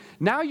judgment,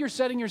 now you're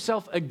setting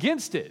yourself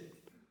against it.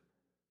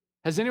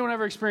 Has anyone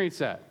ever experienced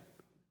that?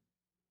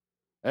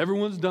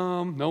 Everyone's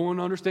dumb. No one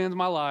understands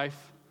my life.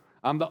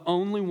 I'm the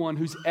only one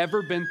who's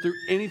ever been through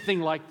anything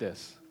like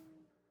this.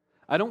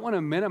 I don't want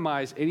to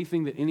minimize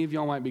anything that any of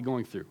y'all might be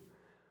going through,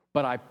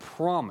 but I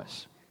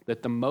promise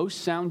that the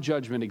most sound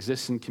judgment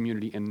exists in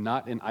community and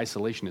not in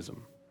isolationism,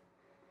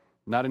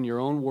 not in your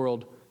own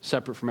world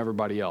separate from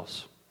everybody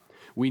else.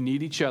 We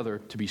need each other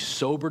to be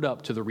sobered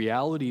up to the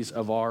realities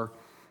of our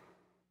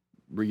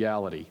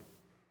reality.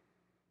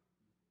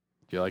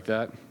 Do you like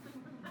that?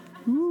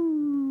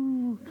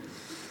 Woo.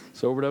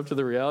 Sobered up to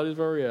the realities of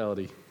our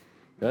reality.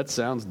 That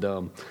sounds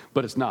dumb,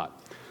 but it's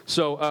not.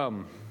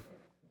 So,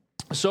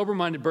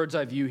 sober-minded bird's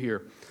eye view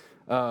here.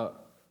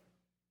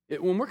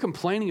 When we're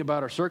complaining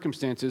about our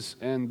circumstances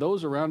and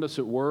those around us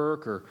at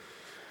work or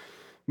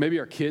maybe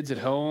our kids at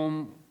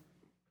home,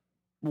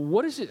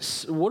 what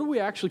are we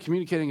actually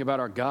communicating about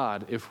our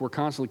God if we're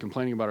constantly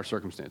complaining about our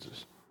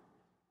circumstances?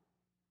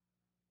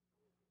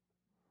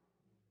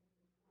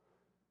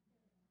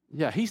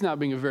 Yeah, he's not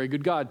being a very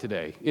good God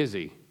today, is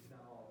he?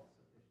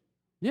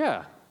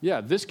 Yeah,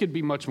 this could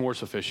be much more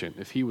sufficient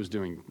if he was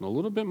doing a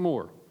little bit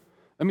more.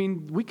 I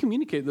mean, we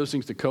communicate those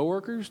things to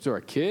coworkers, to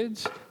our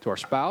kids, to our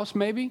spouse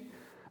maybe.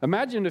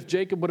 Imagine if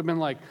Jacob would have been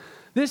like,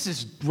 this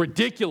is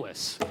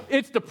ridiculous.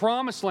 It's the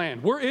promised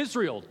land. We're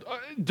Israel.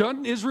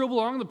 Doesn't Israel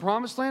belong in the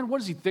promised land? What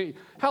does he think?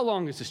 How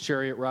long is this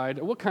chariot ride?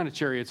 What kind of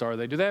chariots are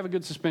they? Do they have a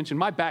good suspension?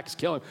 My back's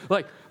killing.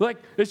 Like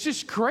it's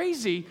just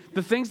crazy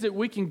the things that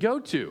we can go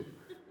to.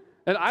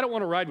 And I don't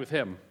want to ride with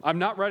him. I'm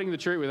not riding the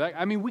chariot with that.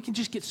 I mean, we can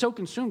just get so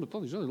consumed with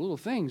all these other little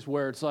things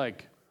where it's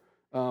like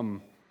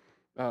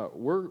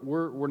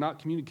we're not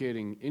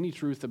communicating any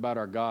truth about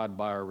our God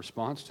by our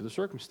response to the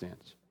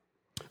circumstance.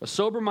 A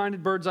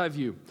sober-minded bird's eye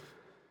view.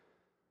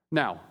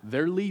 Now,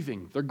 they're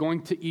leaving. They're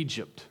going to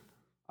Egypt.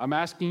 I'm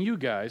asking you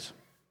guys,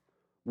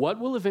 what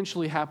will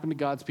eventually happen to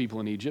God's people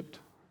in Egypt?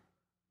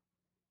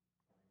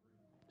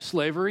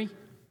 Slavery?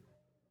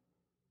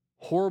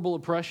 Horrible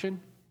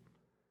oppression?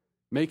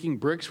 Making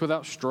bricks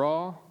without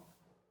straw?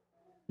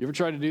 You ever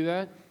tried to do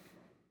that?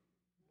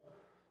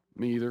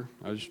 Me either.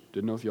 I just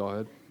didn't know if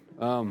y'all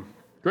had.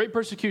 Great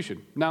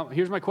persecution. Now,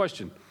 here's my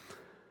question.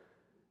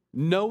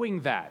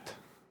 Knowing that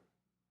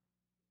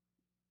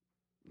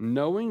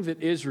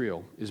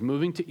Israel is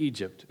moving to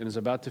Egypt and is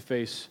about to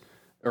face,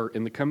 or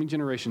in the coming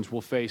generations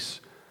will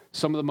face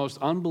some of the most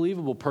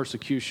unbelievable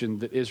persecution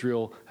that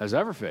Israel has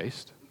ever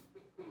faced,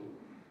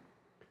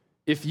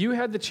 if you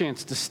had the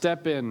chance to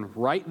step in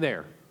right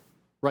there,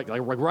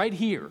 right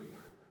here,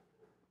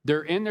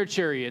 they're in their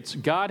chariots,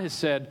 God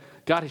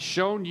has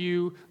shown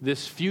you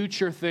this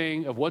future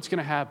thing of what's going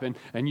to happen,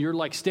 and you're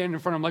like standing in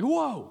front of them like,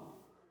 whoa!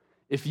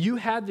 If you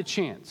had the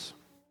chance,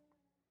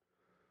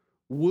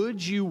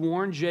 would you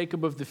warn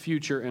Jacob of the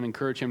future and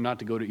encourage him not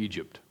to go to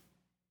Egypt?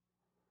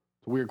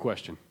 It's a weird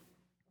question.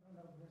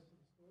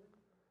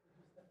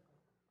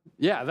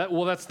 Yeah,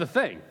 that's the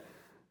thing.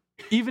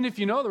 Even if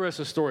you know the rest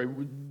of the story,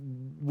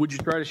 would you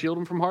try to shield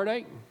him from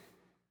heartache?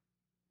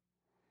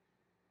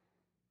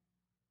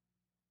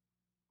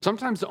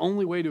 Sometimes the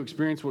only way to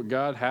experience what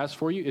God has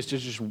for you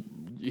is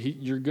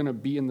you're going to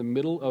be in the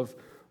middle of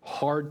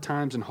hard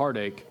times and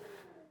heartache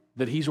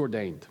that he's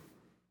ordained.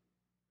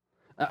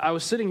 I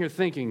was sitting here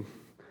thinking,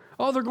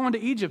 oh, they're going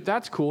to Egypt.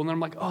 That's cool. And then I'm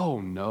like,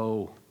 oh,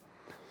 no.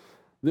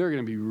 They're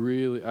going to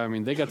be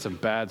they got some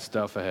bad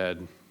stuff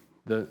ahead.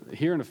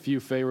 Hearing a few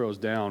pharaohs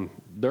down,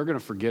 they're going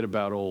to forget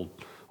about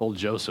old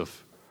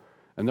Joseph.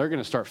 And they're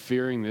going to start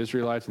fearing the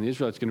Israelites, and the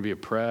Israelites are going to be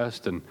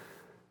oppressed. And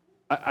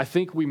I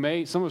think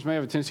some of us may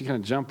have a tendency to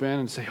kind of jump in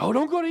and say, oh,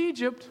 don't go to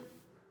Egypt.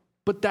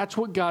 But that's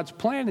what God's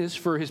plan is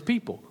for his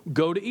people.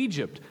 Go to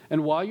Egypt.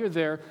 And while you're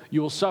there,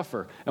 you will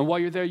suffer. And while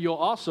you're there, you'll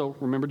also,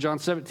 remember John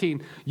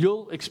 17,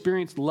 you'll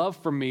experience love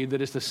from me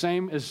that is the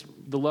same as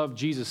the love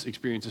Jesus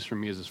experiences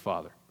from me as his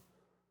Father.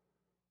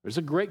 There's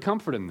a great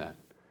comfort in that.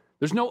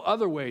 There's no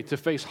other way to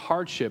face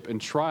hardship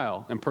and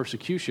trial and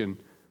persecution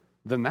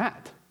than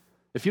that.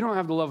 If you don't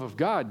have the love of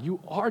God, you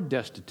are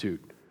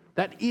destitute.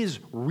 That is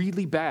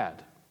really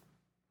bad.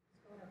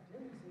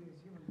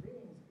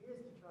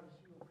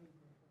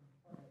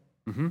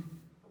 Mm-hmm.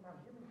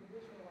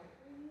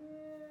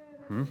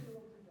 Mm-hmm.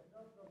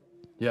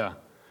 Yeah.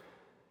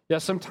 Yeah,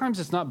 sometimes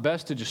it's not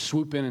best to just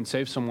swoop in and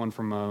save someone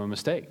from a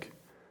mistake.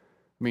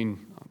 I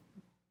mean,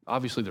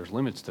 obviously there's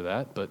limits to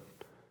that, but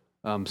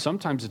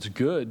sometimes it's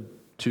good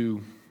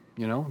to,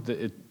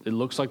 it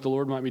looks like the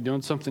Lord might be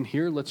doing something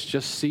here. Let's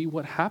just see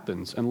what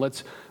happens, and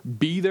let's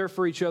be there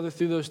for each other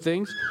through those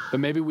things, but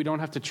maybe we don't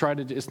have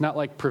to it's not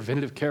like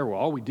preventative care where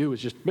all we do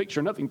is just make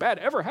sure nothing bad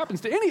ever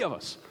happens to any of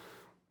us.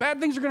 Bad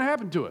things are going to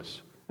happen to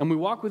us. And we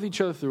walk with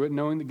each other through it,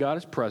 knowing that God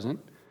is present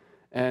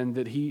and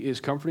that he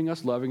is comforting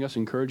us, loving us,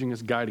 encouraging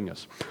us, guiding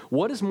us.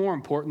 What is more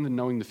important than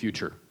knowing the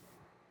future?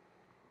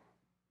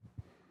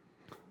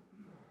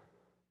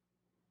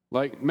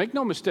 Make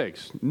no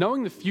mistakes.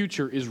 Knowing the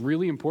future is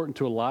really important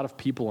to a lot of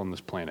people on this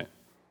planet.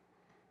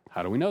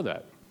 How do we know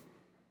that?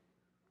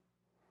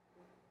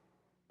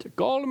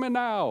 Call me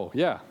now.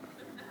 Yeah.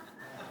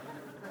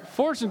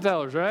 Fortune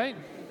tellers, right?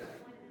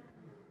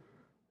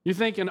 You're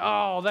thinking,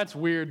 oh, that's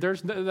weird.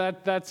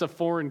 That's a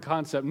foreign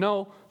concept.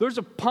 No, there's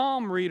a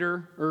palm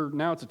reader, or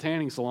now it's a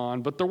tanning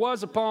salon, but there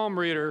was a palm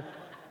reader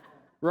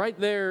right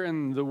there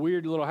in the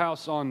weird little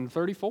house on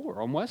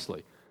 34 on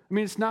Wesley.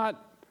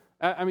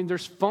 I mean,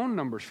 there's phone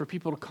numbers for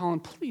people to call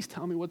and please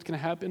tell me what's going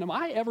to happen. Am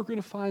I ever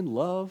going to find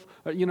love?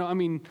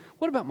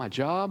 What about my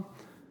job?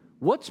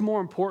 What's more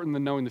important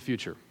than knowing the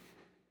future?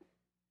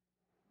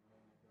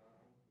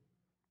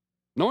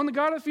 Knowing the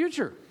God of the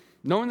future.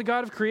 Knowing the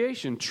God of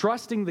creation,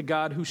 trusting the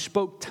God who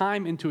spoke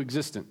time into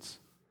existence.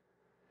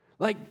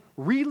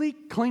 Really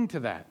cling to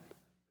that.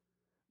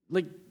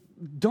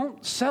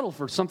 Don't settle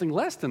for something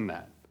less than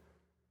that.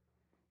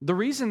 The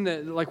reason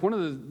that, one of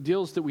the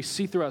deals that we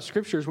see throughout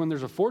Scripture is when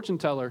there's a fortune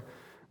teller,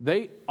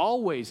 they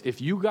always,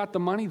 if you got the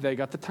money, they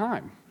got the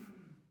time.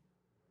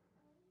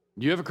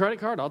 Do you have a credit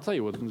card? I'll tell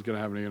you what's going to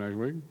happen to you next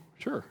week.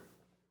 Sure.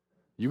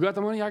 You got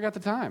the money, I got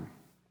the time.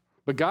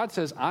 But God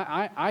says,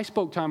 I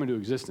spoke time into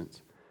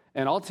existence.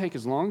 And I'll take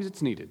as long as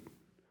it's needed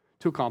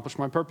to accomplish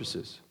my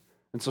purposes.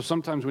 And so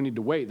sometimes we need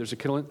to wait. There's a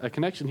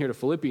connection here to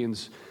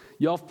Philippians.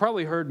 Y'all have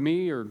probably heard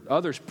me or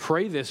others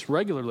pray this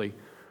regularly,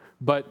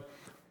 but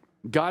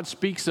God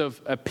speaks of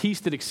a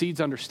peace that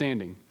exceeds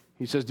understanding.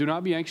 He says, do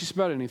not be anxious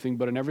about anything,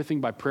 but in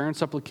everything by prayer and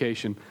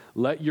supplication,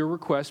 let your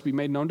requests be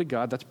made known to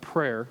God. That's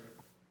prayer.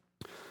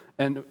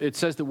 And it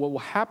says that what will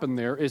happen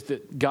there is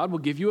that God will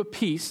give you a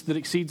peace that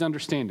exceeds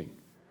understanding.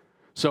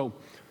 So,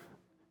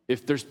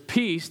 if there's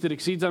peace that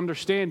exceeds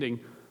understanding,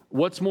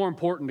 what's more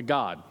important to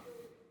God?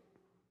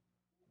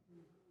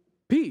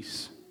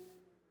 Peace.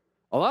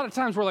 A lot of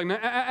times we're like,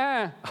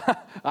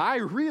 I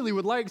really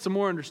would like some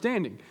more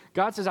understanding.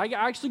 God says, I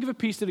actually give a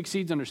peace that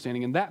exceeds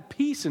understanding. And that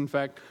peace, in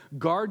fact,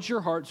 guards your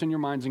hearts and your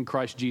minds in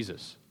Christ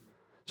Jesus.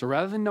 So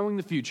rather than knowing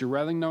the future,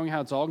 rather than knowing how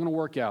it's all going to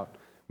work out,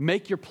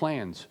 make your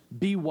plans.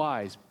 Be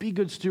wise. Be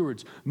good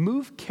stewards.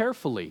 Move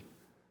carefully.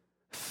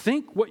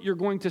 Think what you're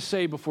going to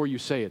say before you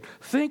say it.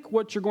 Think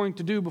what you're going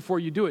to do before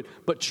you do it.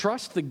 But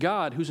trust the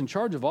God who's in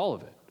charge of all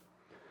of it.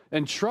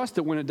 And trust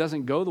that when it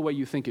doesn't go the way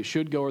you think it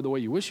should go or the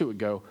way you wish it would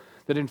go,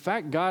 that in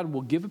fact God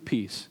will give a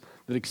peace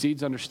that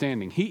exceeds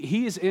understanding.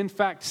 He is in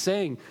fact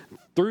saying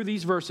through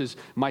these verses,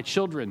 my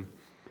children,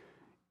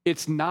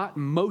 it's not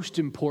most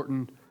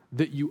important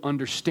that you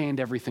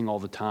understand everything all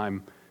the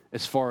time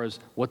as far as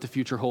what the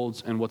future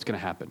holds and what's going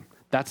to happen.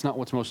 That's not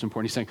what's most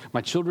important. He's saying,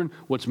 my children,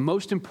 what's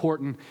most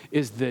important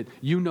is that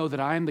you know that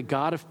I am the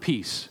God of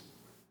peace,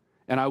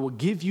 and I will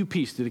give you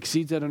peace that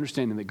exceeds that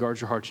understanding that guards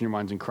your hearts and your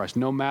minds in Christ,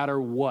 no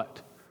matter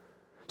what.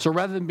 So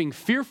rather than being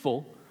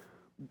fearful,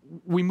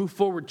 we move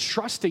forward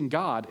trusting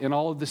God in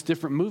all of this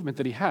different movement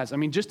that he has. I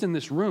mean, just in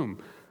this room,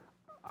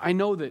 I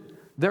know that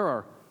there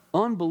are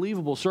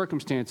unbelievable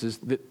circumstances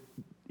that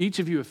each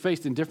of you have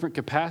faced in different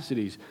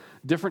capacities,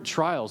 different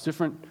trials,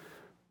 different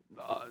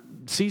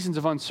seasons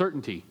of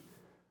uncertainty.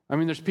 I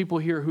mean, there's people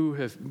here who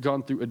have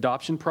gone through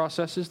adoption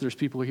processes. There's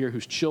people here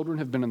whose children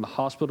have been in the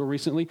hospital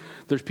recently.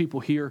 There's people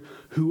here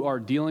who are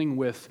dealing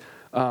with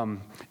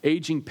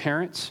aging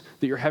parents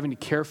that you're having to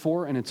care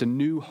for, and it's a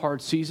new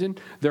hard season.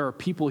 There are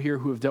people here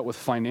who have dealt with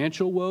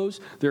financial woes.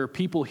 There are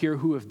people here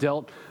who have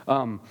dealt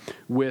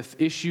with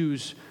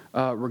issues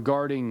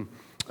regarding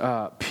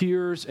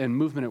peers and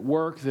movement at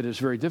work that is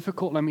very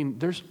difficult. I mean,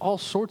 there's all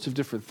sorts of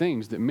different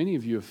things that many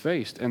of you have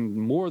faced, and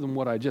more than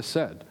what I just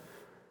said.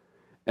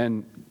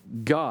 And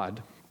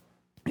God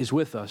is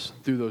with us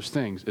through those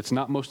things. It's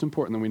not most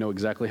important that we know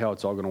exactly how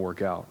it's all going to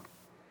work out.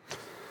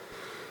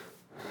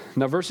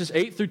 Now, verses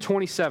 8 through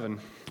 27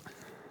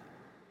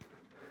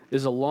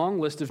 is a long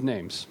list of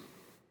names.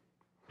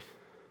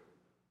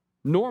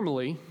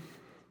 Normally,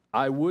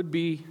 I would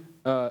be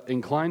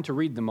inclined to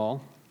read them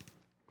all.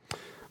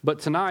 But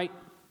tonight,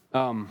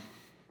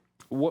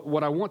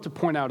 what I want to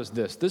point out is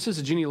this. This is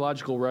a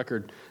genealogical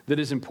record that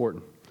is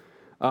important.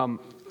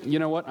 You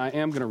know what? I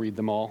am going to read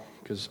them all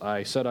because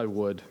I said I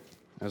would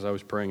as I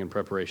was praying in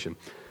preparation.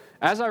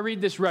 As I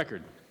read this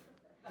record,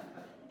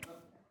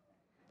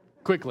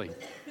 quickly,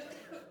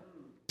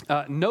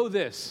 know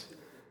this.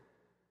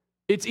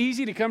 It's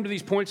easy to come to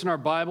these points in our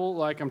Bible.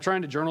 Like, I'm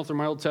trying to journal through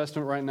my Old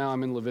Testament right now.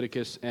 I'm in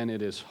Leviticus, and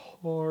it is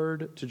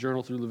hard to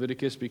journal through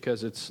Leviticus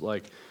because it's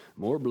like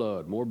more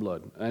blood.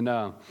 And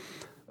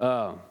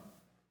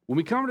when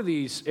we come to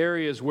these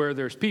areas where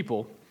there's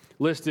people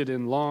listed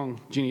in long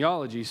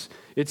genealogies,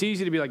 it's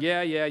easy to be like,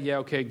 yeah,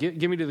 okay,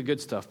 give me to the good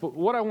stuff. But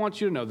what I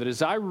want you to know, that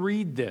as I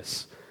read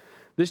this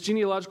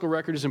genealogical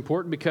record is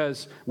important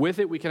because with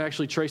it we can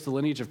actually trace the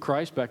lineage of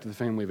Christ back to the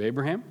family of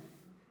Abraham.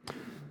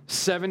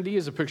 70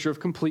 is a picture of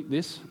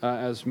completeness,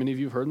 as many of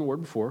you have heard in the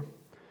word before.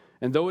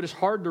 And though it is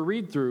hard to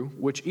read through,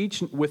 with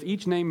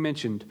each name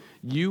mentioned,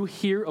 you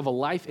hear of a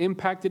life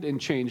impacted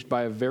and changed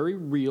by a very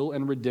real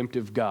and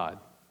redemptive God.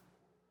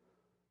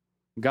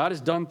 God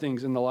has done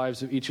things in the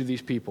lives of each of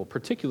these people,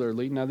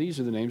 particularly, now these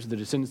are the names of the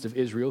descendants of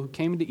Israel who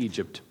came into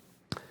Egypt.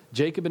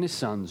 Jacob and his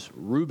sons,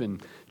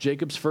 Reuben,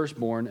 Jacob's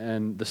firstborn,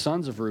 and the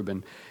sons of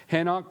Reuben,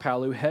 Hanok,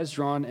 Palu,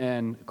 Hezron,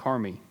 and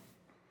Carmi.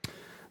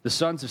 The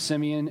sons of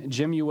Simeon,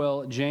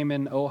 Jemuel,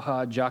 Jamin,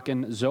 Ohad,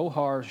 Jachin,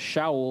 Zohar,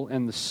 Shaul,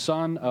 and the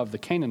son of the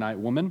Canaanite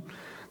woman.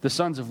 The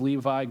sons of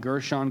Levi,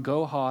 Gershon,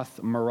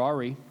 Gohath,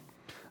 Merari.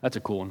 That's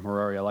a cool one,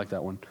 Merari, I like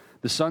that one.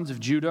 The sons of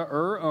Judah,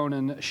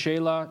 Onan,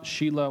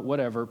 Shelah,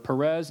 whatever,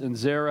 Perez and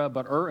Zerah,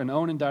 but and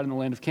Onan died in the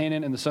land of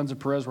Canaan, and the sons of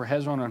Perez were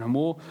Hezron and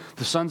Hamul.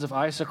 The sons of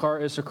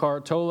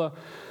Issachar, Tola,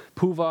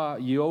 Puvah,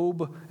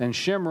 Yob, and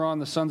Shimron,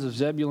 the sons of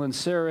Zebulun,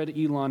 Sered,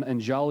 Elon, and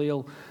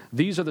Jaleel.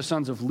 These are the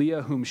sons of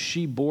Leah, whom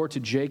she bore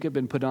to Jacob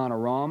in Padan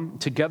Aram,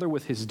 together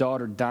with his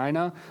daughter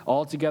Dinah.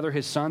 Altogether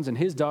his sons and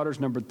his daughters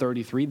numbered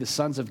 33. The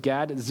sons of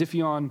Gad,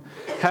 Ziphion,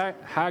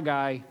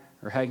 Haggai,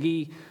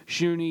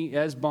 Shuni,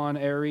 Esbon,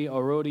 Eri,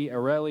 Arodi,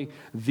 Areli.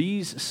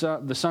 These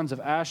the sons of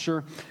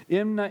Asher,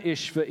 Imnah,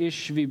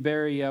 Ishvi,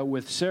 Beriah,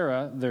 with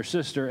Sarah, their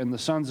sister, and the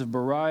sons of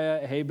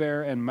Beriah,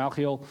 Heber, and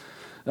Malchiel.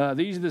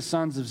 These are the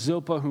sons of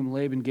Zilpah, whom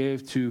Laban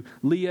gave to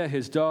Leah,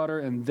 his daughter,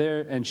 and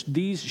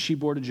these she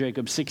bore to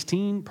Jacob,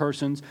 16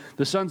 persons.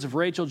 The sons of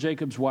Rachel,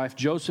 Jacob's wife,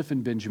 Joseph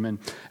and Benjamin.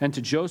 And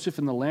to Joseph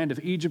in the land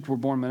of Egypt were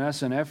born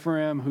Manasseh and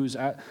Ephraim,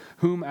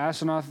 whom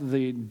Asenath,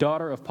 the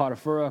daughter of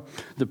Potiphar,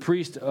 the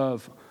priest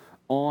of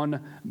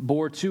On,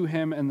 bore to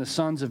him, and the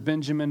sons of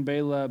Benjamin,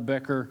 Bela,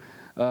 Becher,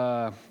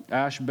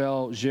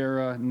 Ashbel,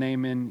 Jerah,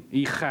 Naaman,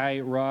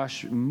 Ichai,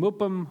 Rosh,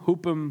 Muppim,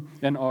 Huppim,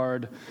 and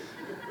Ard.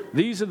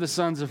 These are the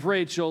sons of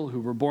Rachel, who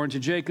were born to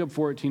Jacob,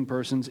 14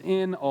 persons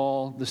in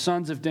all. The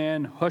sons of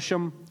Dan,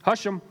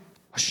 Husham.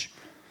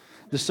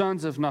 The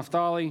sons of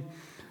Naphtali,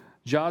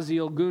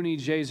 Jaziel, Guni,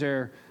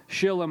 Jazer,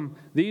 Shillam.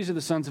 These are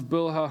the sons of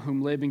Bilhah,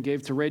 whom Laban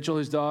gave to Rachel,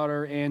 his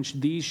daughter, and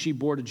these she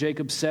bore to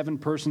Jacob, 7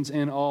 persons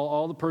in all.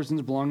 All the persons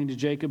belonging to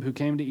Jacob who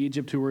came to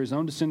Egypt, who were his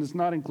own descendants,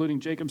 not including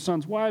Jacob's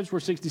sons' wives, were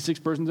 66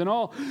 persons in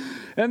all.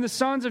 And the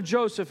sons of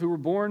Joseph, who were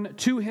born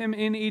to him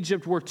in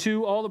Egypt, were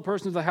 2. All the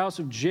persons of the house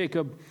of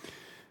Jacob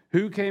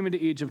who came into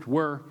Egypt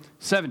were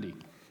 70.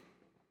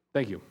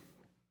 Thank you.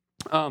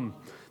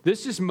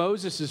 This is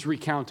Moses'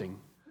 recounting.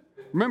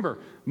 Remember,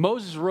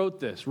 Moses wrote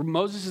this.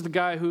 Moses is the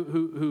guy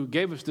who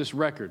gave us this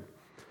record.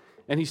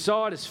 And he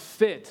saw it as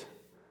fit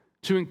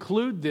to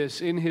include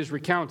this in his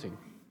recounting.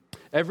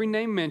 Every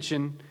name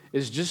mentioned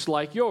is just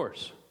like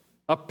yours.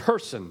 A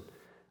person,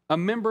 a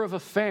member of a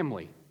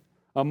family,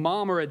 a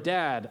mom or a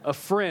dad, a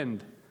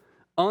friend,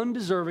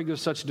 undeserving of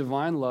such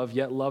divine love,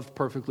 yet loved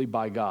perfectly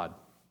by God.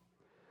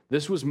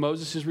 This was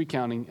Moses'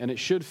 recounting, and it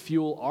should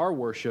fuel our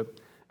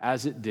worship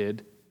as it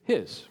did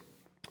his.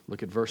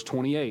 Look at verse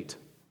 28.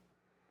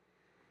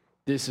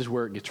 This is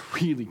where it gets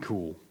really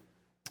cool.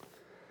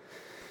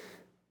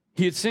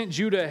 He had sent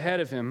Judah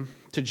ahead of him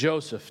to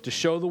Joseph to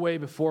show the way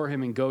before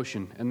him in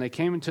Goshen, and they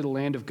came into the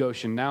land of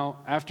Goshen. Now,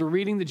 after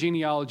reading the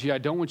genealogy, I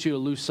don't want you to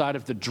lose sight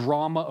of the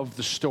drama of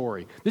the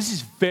story. This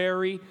is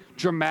very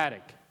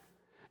dramatic.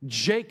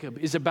 Jacob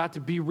is about to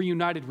be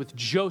reunited with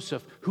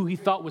Joseph, who he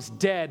thought was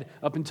dead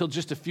up until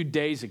just a few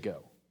days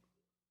ago.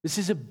 This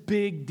is a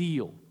big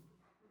deal.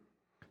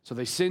 So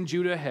they send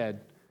Judah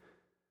ahead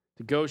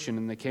to Goshen,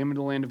 and they came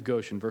into the land of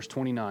Goshen. Verse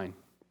 29.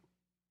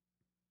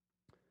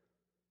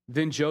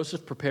 Then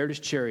Joseph prepared his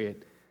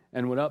chariot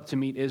and went up to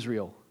meet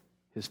Israel,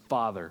 his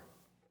father,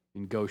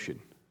 in Goshen.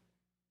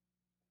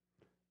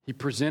 He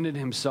presented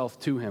himself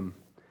to him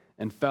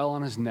and fell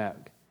on his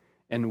neck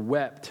and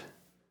wept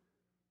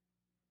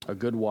a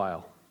good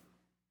while.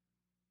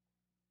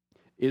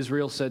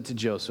 Israel said to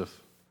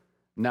Joseph,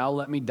 "Now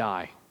let me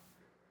die,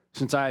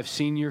 since I have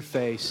seen your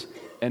face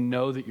and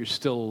know that you're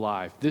still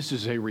alive." This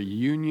is a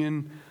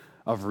reunion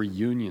of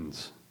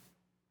reunions.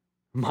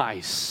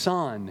 My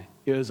son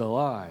is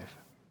alive.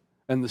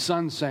 And the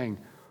son's saying,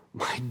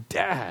 my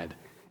dad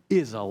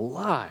is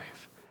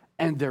alive.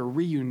 And they're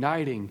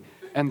reuniting,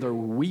 and they're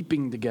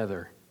weeping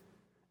together,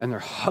 and they're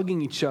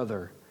hugging each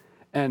other.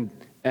 And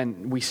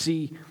we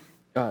see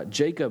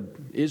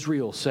Jacob,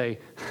 Israel, say,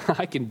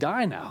 I can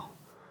die now.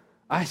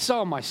 I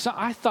saw my son.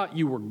 I thought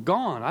you were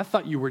gone. I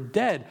thought you were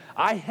dead.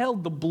 I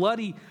held the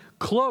bloody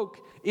cloak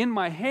in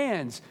my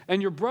hands,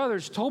 and your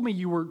brothers told me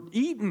you were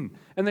eaten,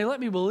 and they let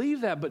me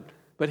believe that.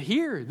 But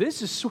here,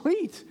 this is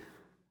sweet.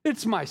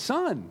 It's my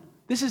son.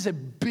 This is a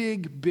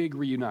big, big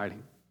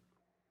reuniting.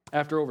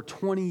 After over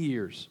 20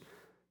 years,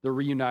 they're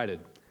reunited.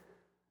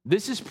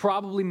 This is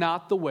probably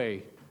not the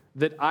way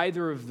that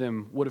either of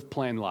them would have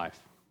planned life.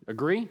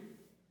 Agree?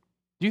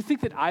 Do you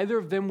think that either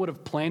of them would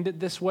have planned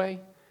it this way,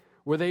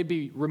 where they'd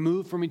be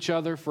removed from each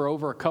other for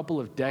over a couple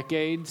of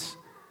decades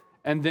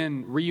and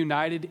then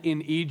reunited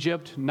in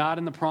Egypt, not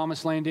in the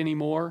promised land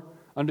anymore,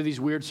 under these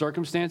weird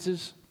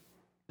circumstances?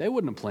 They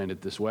wouldn't have planned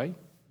it this way.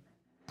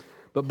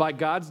 But by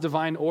God's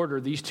divine order,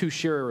 these two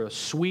share a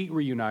sweet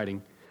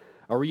reuniting,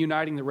 a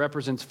reuniting that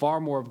represents far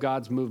more of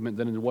God's movement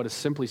than what is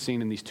simply seen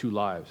in these two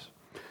lives.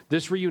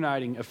 This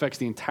reuniting affects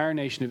the entire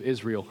nation of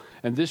Israel,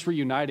 and this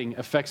reuniting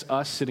affects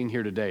us sitting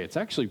here today. It's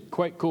actually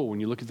quite cool when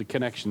you look at the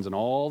connections and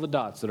all the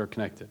dots that are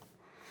connected.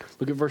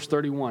 Look at verse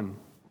 31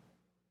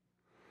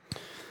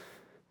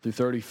 through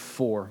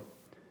 34.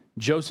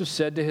 Joseph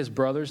said to his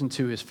brothers and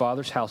to his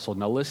father's household.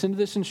 Now listen to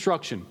this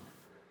instruction.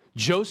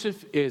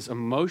 Joseph is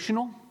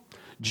emotional.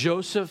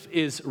 Joseph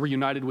is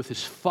reunited with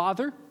his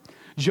father.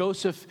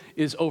 Joseph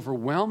is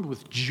overwhelmed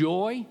with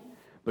joy.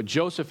 But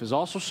Joseph is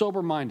also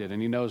sober-minded, and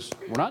he knows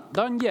we're not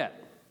done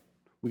yet.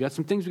 We got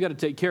some things we got to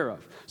take care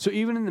of. So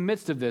even in the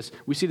midst of this,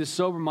 we see the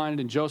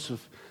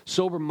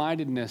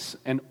sober-mindedness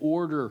and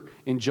order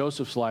in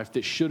Joseph's life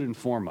that should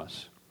inform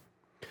us.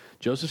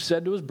 Joseph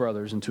said to his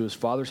brothers and to his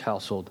father's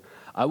household,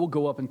 I will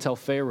go up and tell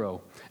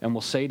Pharaoh, and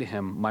will say to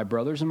him, my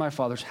brothers and my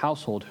father's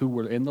household who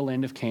were in the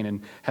land of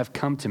Canaan have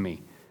come to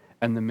me,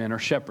 and the men are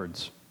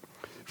shepherds.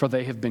 For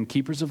they have been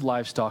keepers of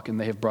livestock, and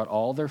they have brought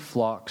all their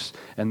flocks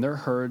and their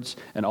herds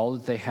and all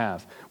that they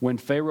have. When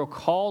Pharaoh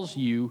calls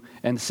you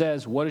and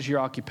says, what is your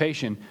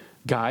occupation?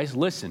 Guys,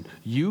 listen.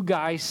 You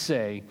guys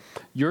say,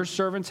 your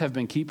servants have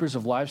been keepers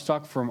of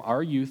livestock from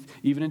our youth,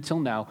 even until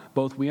now,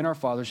 both we and our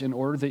fathers, in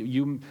order that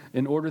you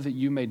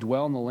may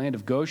dwell in the land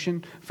of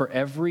Goshen. For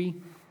every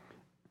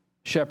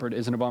shepherd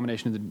is an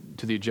abomination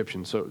to the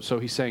Egyptians. So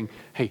he's saying,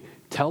 hey,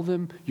 tell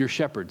them you're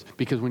shepherds,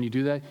 because when you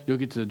do that, you'll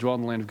get to dwell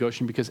in the land of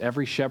Goshen, because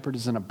every shepherd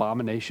is an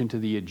abomination to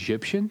the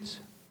Egyptians.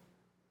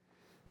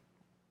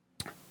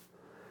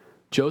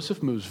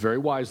 Joseph moves very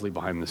wisely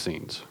behind the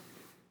scenes.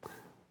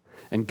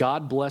 And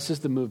God blesses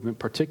the movement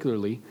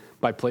particularly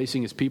by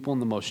placing his people in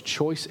the most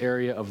choice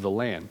area of the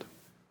land.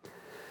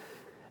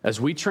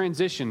 As we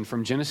transition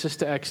from Genesis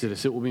to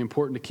Exodus, it will be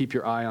important to keep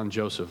your eye on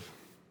Joseph,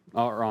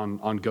 or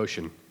on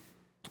Goshen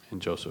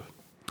and Joseph.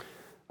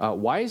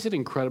 Why is it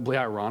incredibly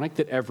ironic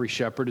that every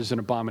shepherd is an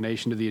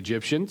abomination to the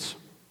Egyptians?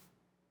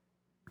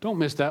 Don't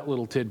miss that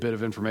little tidbit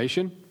of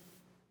information.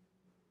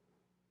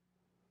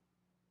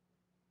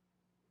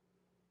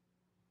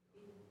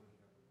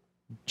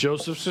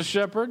 Joseph's a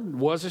shepherd,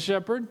 was a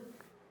shepherd.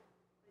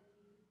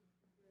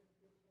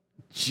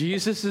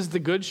 Jesus is the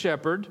good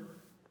shepherd.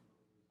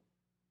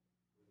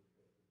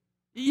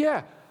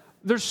 Yeah,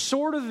 there's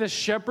sort of this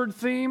shepherd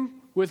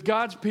theme with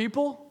God's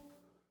people.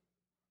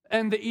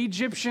 And the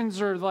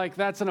Egyptians are like,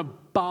 that's an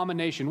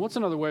abomination. What's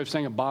another way of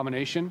saying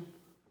abomination?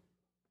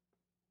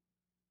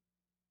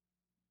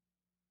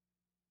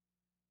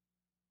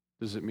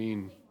 Does it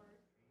mean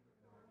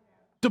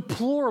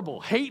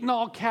deplorable, hate in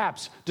all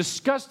caps,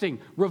 disgusting,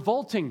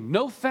 revolting,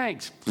 no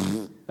thanks?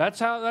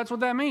 That's what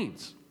that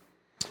means.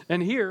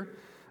 And here,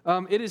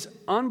 it is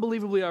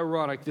unbelievably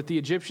ironic that the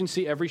Egyptians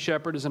see every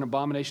shepherd as an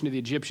abomination to the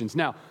Egyptians.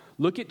 Now,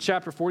 look at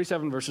chapter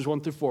 47, verses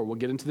 1 through 4. We'll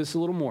get into this a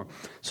little more.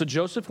 So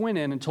Joseph went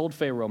in and told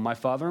Pharaoh, my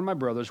father and my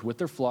brothers with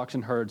their flocks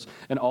and herds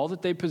and all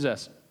that they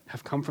possess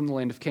have come from the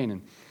land of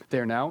Canaan. They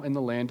are now in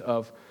the land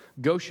of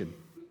Goshen.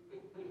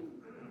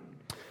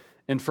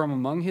 And from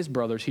among his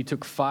brothers, he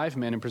took 5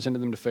 men and presented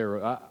them to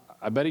Pharaoh.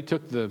 I bet he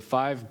took the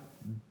 5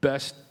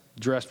 best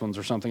dressed ones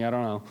or something. I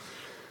don't know.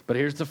 But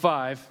here's the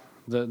 5,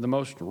 the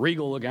most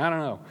regal looking. I don't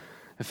know.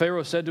 And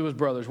Pharaoh said to his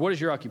brothers, what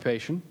is your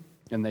occupation?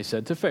 And they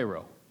said to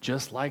Pharaoh,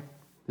 just like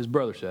his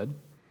brother said.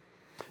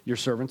 Your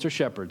servants are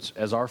shepherds,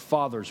 as our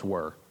fathers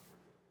were.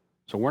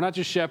 So we're not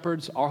just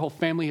shepherds. Our whole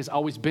family has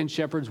always been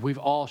shepherds. We've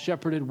all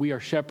shepherded. We are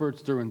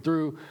shepherds through and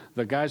through.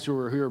 The guys who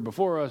were here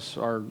before us,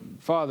 our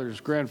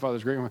fathers,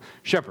 grandfathers, great-grandfathers,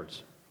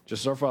 shepherds,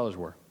 just as our fathers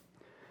were.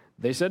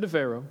 They said to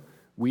Pharaoh,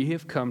 we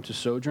have come to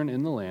sojourn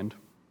in the land,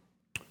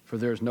 for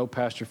there is no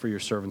pasture for your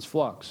servants'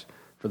 flocks.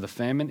 For the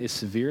famine is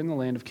severe in the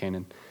land of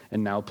Canaan,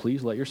 and now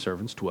please let your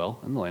servants dwell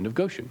in the land of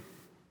Goshen.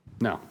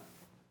 Now,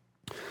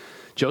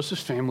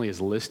 Joseph's family is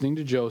listening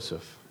to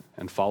Joseph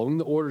and following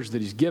the orders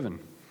that he's given.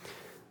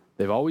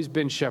 They've always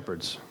been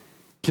shepherds.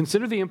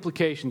 Consider the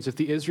implications if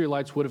the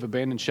Israelites would have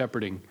abandoned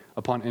shepherding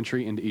upon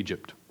entry into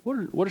Egypt.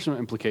 What are some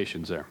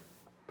implications there?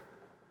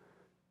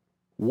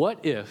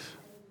 What if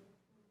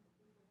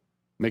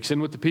mix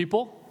in with the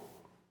people?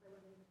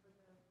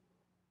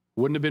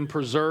 Wouldn't have been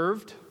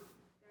preserved.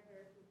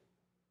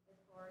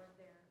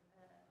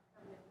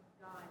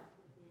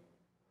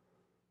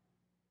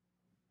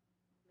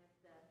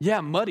 Yeah,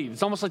 muddied.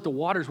 It's almost like the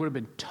waters would have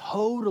been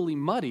totally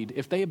muddied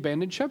if they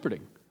abandoned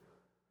shepherding.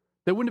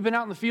 They wouldn't have been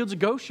out in the fields of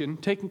Goshen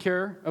taking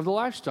care of the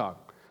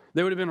livestock.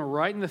 They would have been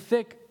right in the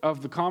thick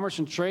of the commerce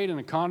and trade and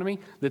economy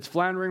that's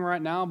floundering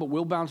right now, but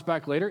will bounce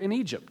back later in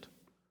Egypt.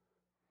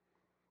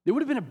 It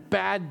would have been a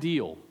bad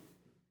deal.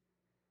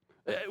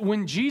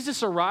 When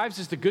Jesus arrives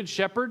as the good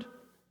shepherd,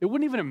 it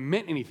wouldn't even have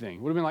meant anything.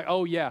 It would have been like,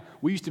 oh yeah,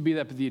 we used to be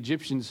that, but the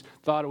Egyptians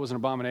thought it was an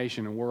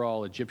abomination and we're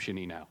all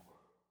Egyptian-y now.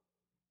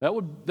 That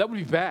would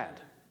be bad.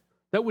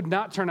 That would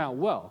not turn out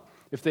well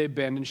if they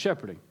abandoned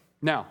shepherding.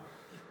 Now,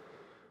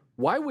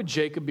 why would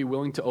Jacob be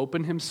willing to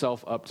open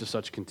himself up to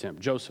such contempt?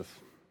 Joseph.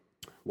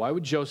 Why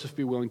would Joseph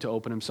be willing to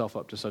open himself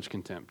up to such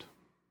contempt?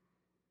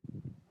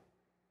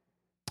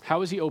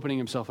 How is he opening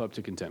himself up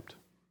to contempt?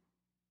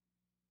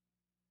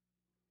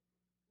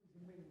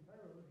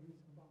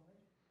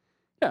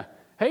 Yeah.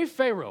 Hey,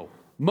 Pharaoh,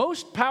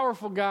 most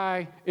powerful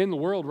guy in the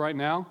world right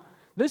now.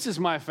 This is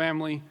my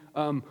family.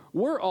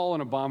 We're all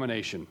an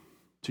abomination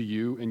to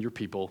you and your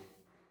people.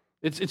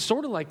 It's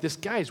sort of like this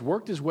guy's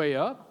worked his way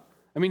up.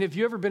 I mean, have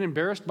you ever been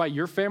embarrassed by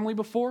your family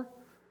before?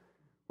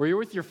 Where you're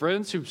with your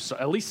friends who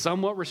at least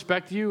somewhat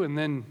respect you, and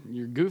then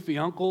your goofy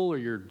uncle or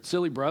your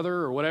silly brother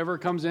or whatever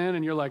comes in,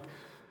 and you're like,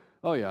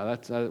 oh yeah,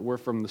 we're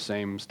from the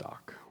same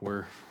stock.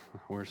 We're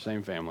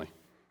same family.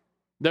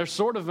 There's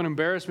sort of an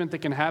embarrassment that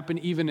can happen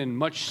even in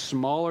much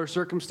smaller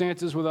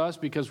circumstances with us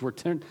because we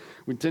tend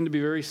to be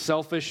very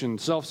selfish and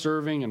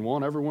self-serving and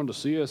want everyone to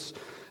see us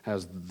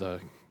as the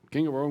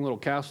king of our own little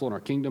castle in our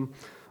kingdom.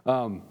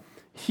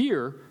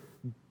 Here,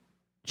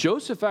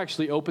 Joseph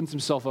actually opens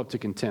himself up to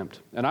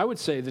contempt. And I would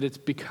say that it's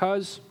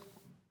because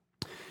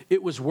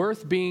it was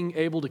worth being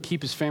able to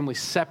keep his family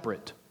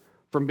separate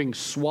from being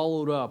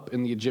swallowed up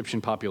in the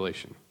Egyptian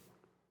population.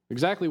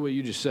 Exactly what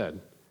you just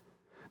said.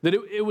 That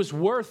it was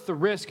worth the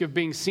risk of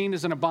being seen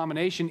as an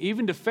abomination,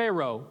 even to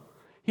Pharaoh.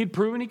 He'd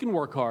proven he can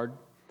work hard.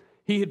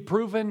 He had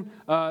proven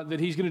that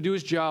he's going to do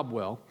his job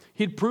well.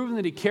 He'd proven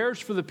that he cares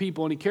for the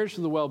people and he cares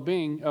for the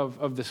well-being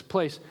of this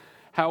place.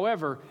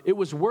 However, it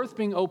was worth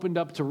being opened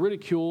up to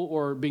ridicule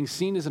or being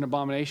seen as an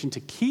abomination to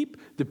keep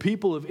the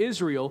people of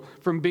Israel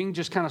from being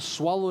just kind of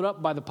swallowed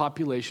up by the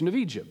population of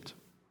Egypt.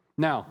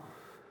 Now,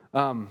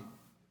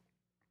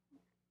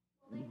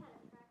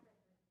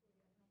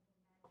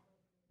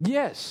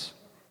 yes,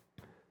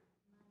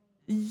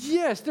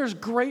 there's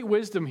great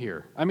wisdom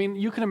here. I mean,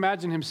 you can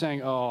imagine him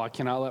saying, oh, I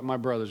cannot let my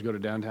brothers go to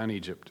downtown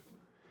Egypt.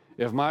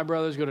 If my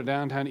brothers go to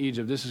downtown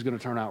Egypt, this is going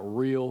to turn out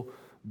real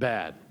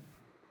bad.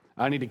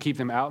 I need to keep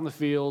them out in the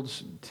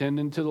fields,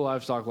 tending to the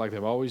livestock like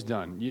they've always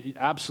done.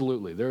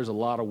 Absolutely, there's a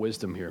lot of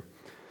wisdom here.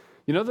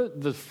 You know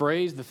the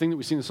phrase, the thing that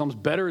we see in the Psalms,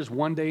 better is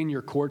one day in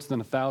your courts than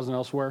 1,000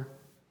 elsewhere?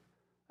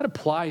 That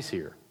applies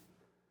here.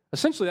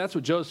 Essentially, that's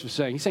what Joseph is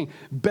saying. He's saying,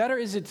 better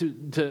is it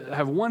to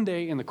have one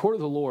day in the court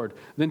of the Lord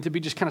than to be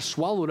just kind of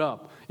swallowed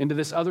up into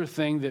this other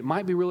thing that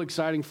might be really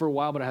exciting for a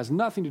while, but it has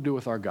nothing to do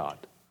with our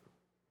God.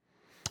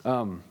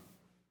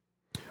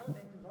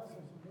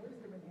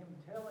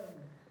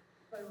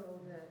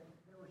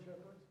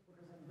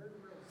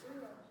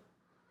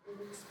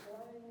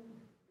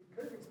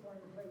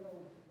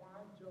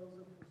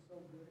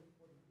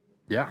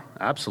 Yeah,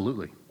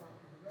 absolutely.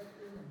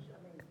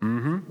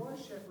 Mm-hmm.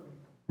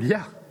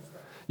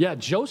 Yeah,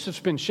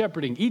 Joseph's been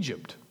shepherding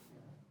Egypt.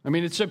 I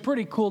mean, it's a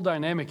pretty cool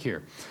dynamic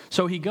here.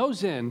 So he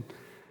goes in,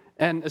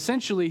 and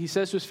essentially he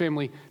says to his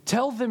family,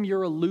 tell them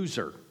you're a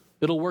loser.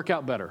 It'll work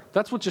out better.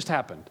 That's what just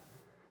happened.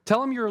 Tell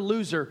them you're a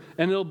loser,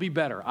 and it'll be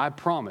better, I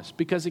promise,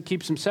 because it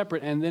keeps them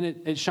separate, and then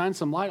it shines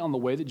some light on the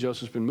way that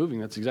Joseph's been moving.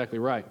 That's exactly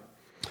right.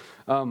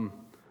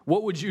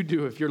 What would you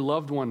do if your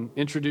loved one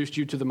introduced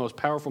you to the most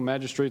powerful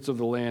magistrates of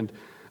the land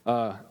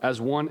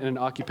as one in an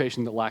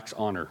occupation that lacks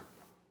honor?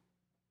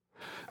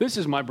 This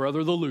is my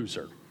brother, the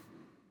loser.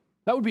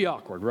 That would be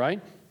awkward,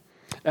 right?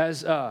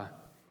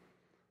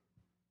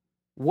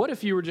 What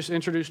if you were just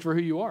introduced for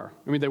who you are?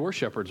 I mean, they were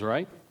shepherds,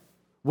 right?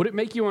 Would it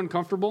make you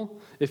uncomfortable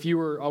if you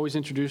were always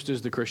introduced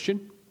as the Christian?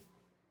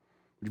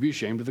 Would you be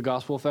ashamed of the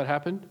gospel if that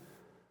happened?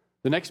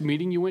 The next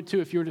meeting you went to,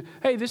 if you were to,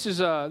 hey, this is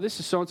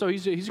so-and-so,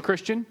 he's a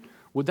Christian,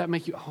 would that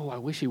make you, oh, I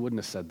wish he wouldn't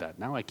have said that.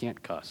 Now I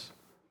can't cuss.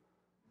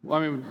 Well,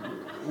 I mean,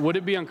 would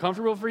it be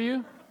uncomfortable for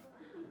you?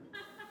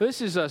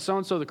 This is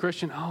so-and-so the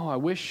Christian. Oh, I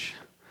wish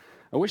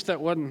that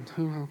wasn't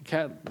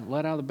cat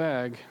let out of the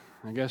bag.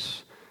 I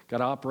guess got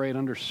to operate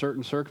under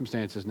certain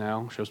circumstances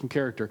now, show some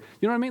character.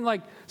 You know what I mean?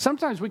 Like,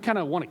 sometimes we kind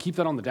of want to keep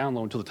that on the down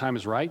low until the time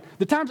is right.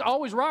 The time's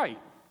always right.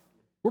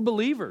 We're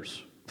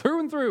believers, through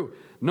and through,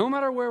 no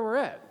matter where we're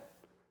at.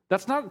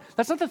 That's not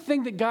the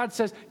thing that God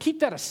says, keep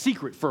that a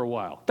secret for a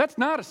while. That's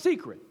not a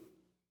secret.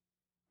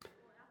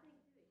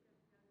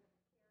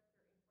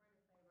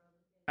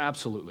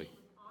 Absolutely.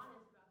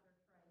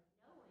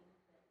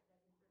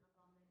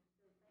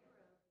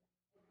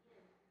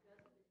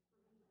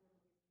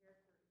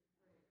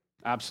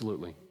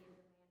 Absolutely.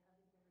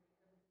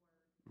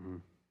 Mm-hmm.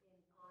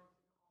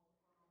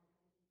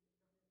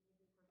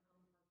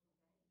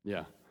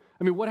 Yeah.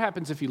 I mean, what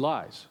happens if he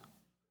lies?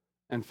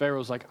 And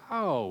Pharaoh's like,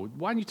 oh,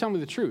 why didn't you tell me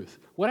the truth?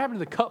 What happened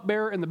to the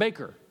cupbearer and the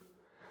baker?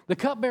 The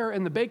cupbearer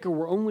and the baker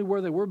were only where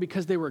they were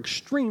because they were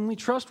extremely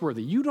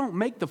trustworthy. You don't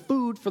make the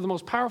food for the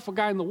most powerful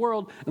guy in the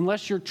world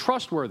unless you're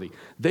trustworthy.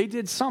 They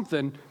did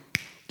something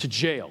to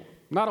jail.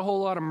 Not a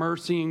whole lot of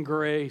mercy and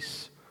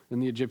grace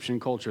in the Egyptian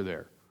culture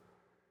there.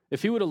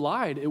 If he would have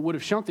lied, it would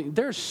have shown things.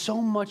 There's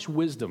so much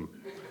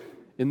wisdom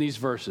in these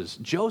verses.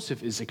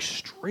 Joseph is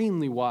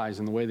extremely wise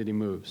in the way that he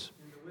moves.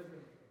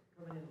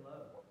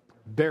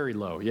 Very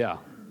low, yeah.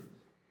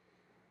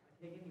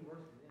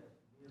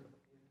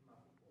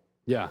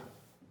 Yeah.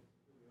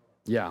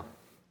 Yeah.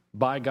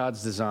 By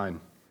God's design.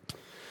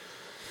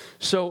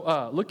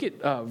 So look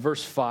at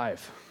verse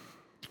 5.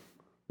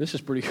 This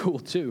is pretty cool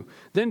too.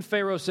 Then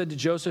Pharaoh said to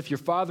Joseph, your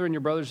father and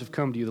your brothers have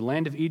come to you. The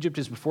land of Egypt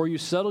is before you.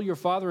 Settle your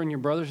father and your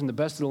brothers in the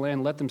best of the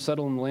land. Let them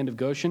settle in the land of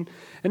Goshen.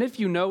 And if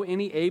you know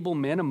any able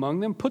men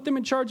among them, put them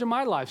in charge of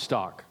my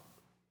livestock.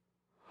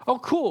 Oh,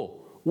 cool.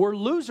 We're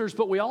losers,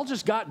 but we all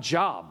just got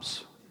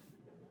jobs.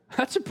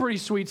 That's a pretty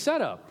sweet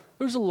setup.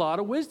 There's a lot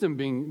of wisdom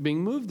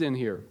being moved in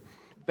here.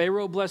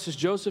 Pharaoh blesses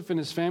Joseph and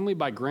his family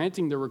by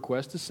granting their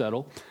request to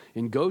settle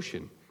in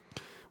Goshen.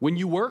 When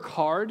you work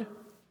hard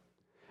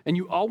and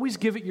you always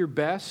give it your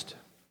best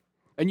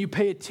and you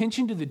pay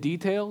attention to the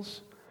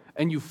details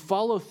and you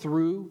follow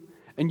through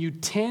and you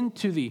tend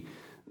to the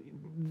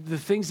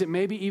things that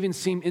maybe even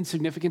seem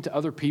insignificant to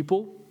other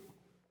people,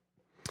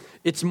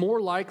 it's more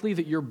likely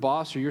that your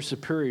boss or your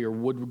superior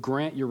would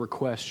grant your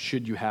request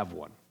should you have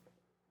one.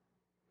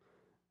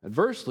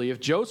 Adversely, if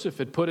Joseph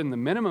had put in the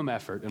minimum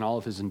effort in all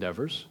of his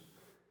endeavors,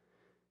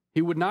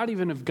 he would not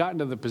even have gotten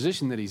to the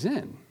position that he's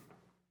in.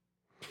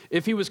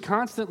 If he was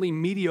constantly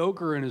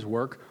mediocre in his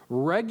work,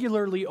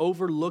 regularly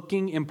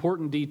overlooking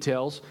important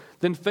details,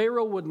 then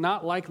Pharaoh would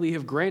not likely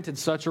have granted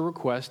such a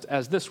request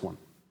as this one.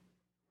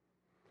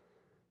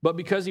 But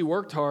because he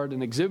worked hard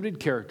and exhibited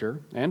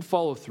character and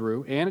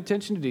follow-through and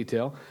attention to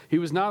detail, he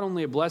was not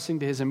only a blessing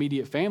to his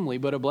immediate family,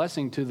 but a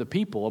blessing to the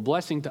people, a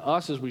blessing to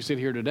us as we sit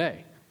here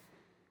today.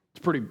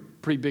 It's a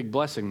pretty big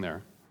blessing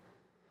there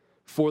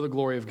for the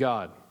glory of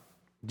God.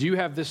 Do you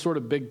have this sort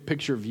of big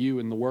picture view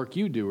in the work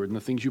you do or in the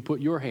things you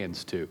put your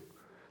hands to?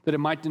 That it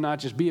might not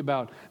just be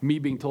about me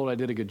being told I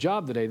did a good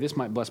job today. This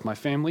might bless my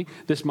family.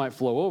 This might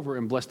flow over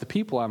and bless the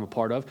people I'm a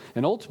part of,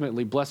 and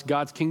ultimately bless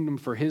God's kingdom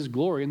for his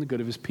glory and the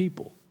good of his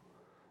people.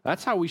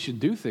 That's how we should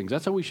do things.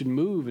 That's how we should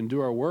move and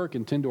do our work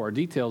and tend to our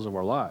details of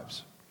our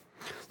lives.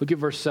 Look at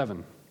verse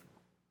 7.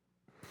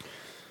 I'm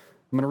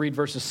going to read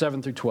verses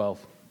 7 through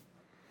 12.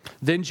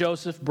 Then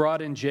Joseph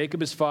brought in Jacob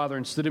his father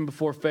and stood him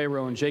before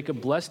Pharaoh, and Jacob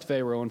blessed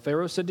Pharaoh. And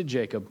Pharaoh said to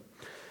Jacob,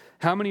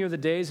 how many are the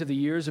days of the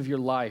years of your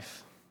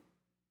life?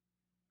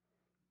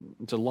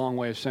 It's a long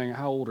way of saying,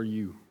 how old are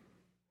you?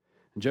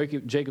 And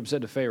Jacob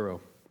said to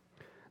Pharaoh,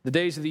 the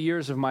days of the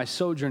years of my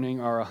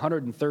sojourning are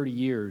 130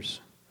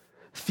 years.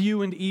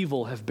 Few and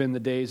evil have been the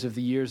days of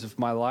the years of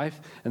my life,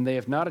 and they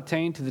have not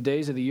attained to the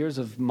days of the years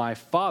of my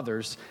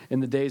fathers in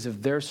the days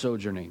of their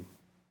sojourning.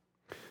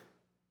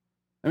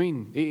 I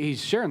mean,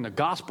 he's sharing the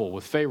gospel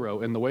with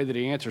Pharaoh in the way that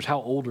he answers,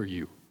 how old are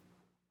you?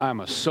 I'm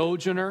a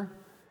sojourner,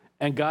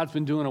 and God's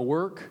been doing a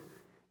work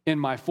in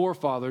my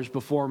forefathers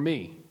before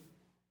me.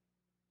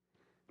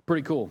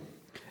 Pretty cool.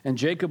 And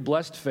Jacob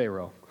blessed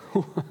Pharaoh.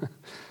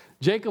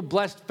 Jacob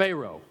blessed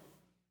Pharaoh.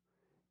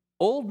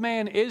 Old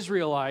man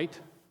Israelite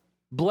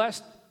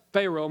blessed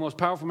Pharaoh, most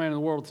powerful man in the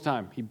world at the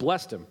time. He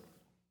blessed him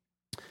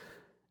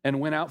and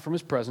went out from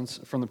the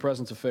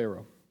presence of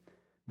Pharaoh.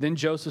 Then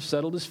Joseph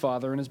settled his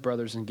father and his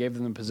brothers and gave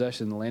them in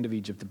possession in the land of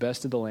Egypt, the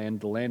best of the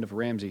land of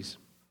Ramses,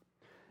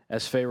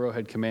 as Pharaoh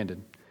had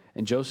commanded.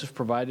 And Joseph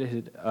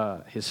provided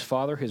his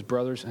father, his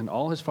brothers, and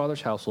all his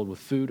father's household with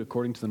food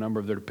according to the number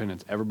of their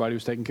dependents. Everybody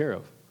was taken care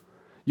of.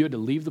 You had to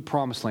leave the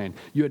promised land.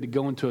 You had to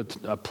go into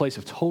a place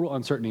of total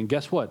uncertainty. And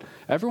guess what?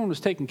 Everyone was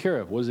taken care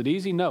of. Was it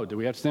easy? No. Did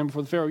we have to stand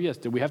before the Pharaoh? Yes.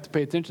 Did we have to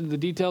pay attention to the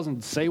details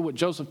and say what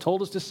Joseph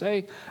told us to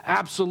say?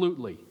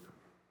 Absolutely.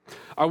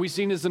 Are we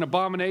seen as an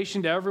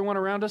abomination to everyone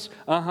around us?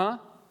 Uh-huh.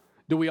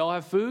 Do we all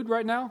have food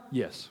right now?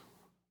 Yes.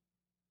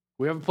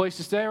 We have a place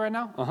to stay right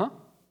now? Uh-huh.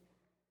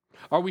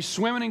 Are we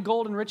swimming in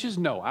gold and riches?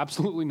 No,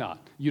 absolutely not.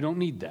 You don't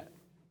need that.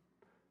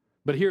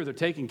 But here they're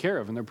taken care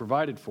of and they're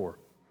provided for.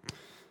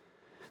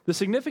 The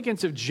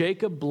significance of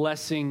Jacob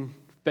blessing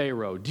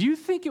Pharaoh. Do you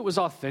think it was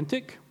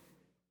authentic?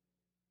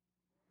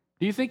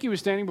 Do you think he was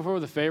standing before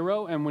the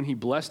Pharaoh and when he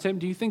blessed him,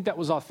 do you think that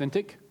was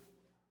authentic?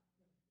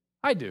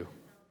 I do.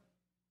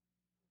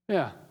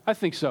 Yeah, I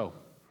think so.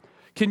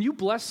 Can you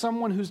bless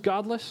someone who's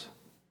godless?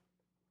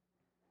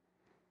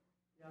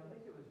 Yeah, I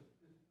think it was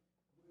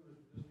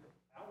just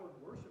outward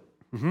worship.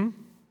 Mm-hmm.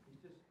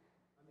 He's just,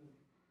 I think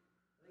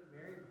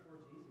Mary before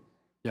Jesus.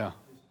 Yeah.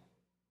 Just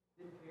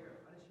didn't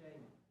care,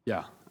 unashamed.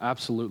 Yeah,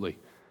 absolutely.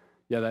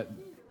 Yeah, that. When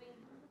you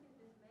look at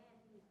this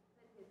man, he's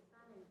put his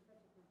son in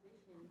such a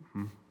position.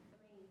 Mm-hmm.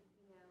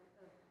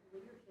 Of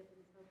leadership in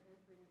his whole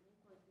country, and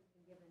influence has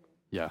been given. And,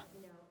 Yeah.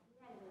 he had been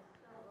so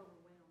overwhelmed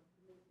to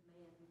meet the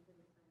man who put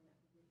his son in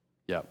that position.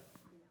 Yeah.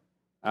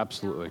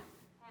 Absolutely.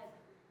 Has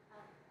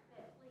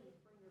said, please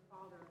bring your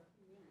father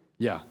to me.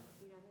 Yeah. Has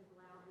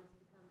allowed this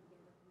to come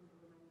together for him to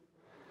remain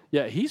together.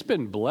 Yeah, he's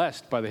been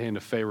blessed by the hand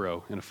of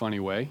Pharaoh in a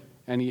funny way,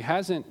 and it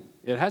hasn't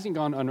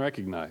gone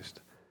unrecognized.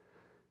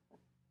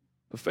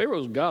 But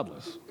Pharaoh's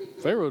godless.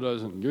 Pharaoh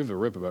doesn't give a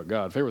rip about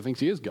God. Pharaoh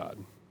thinks he is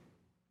God.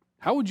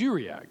 How would you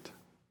react?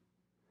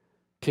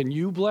 Can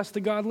you bless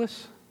the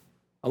godless?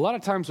 A lot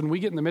of times when we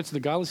get in the midst of the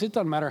godless, it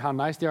doesn't matter how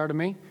nice they are to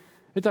me.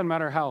 It doesn't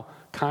matter how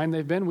kind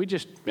they've been. We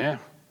just, I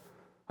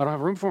don't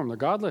have room for them. They're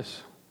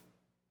godless.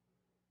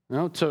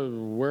 To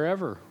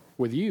wherever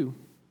with you.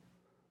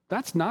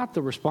 That's not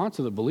the response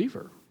of the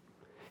believer.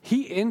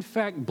 He, in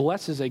fact,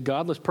 blesses a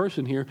godless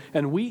person here,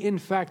 and we, in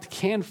fact,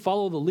 can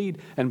follow the lead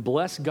and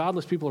bless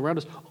godless people around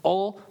us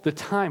all the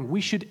time. We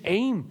should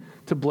aim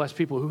to bless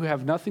people who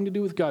have nothing to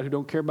do with God, who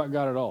don't care about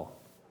God at all.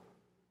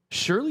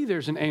 Surely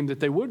there's an aim that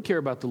they would care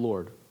about the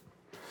Lord.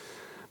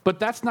 But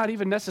that's not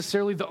even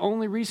necessarily the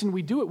only reason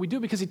we do it. We do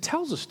it because he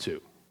tells us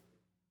to.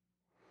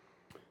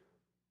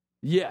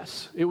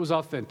 Yes, it was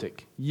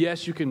authentic.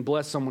 Yes, you can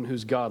bless someone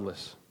who's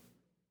godless.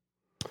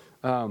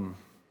 Turn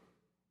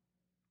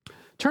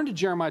to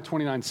Jeremiah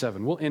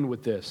 29:7. We'll end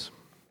with this,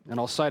 and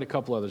I'll cite a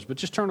couple others, but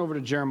just turn over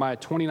to Jeremiah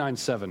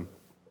 29:7.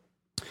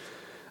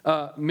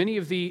 Many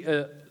of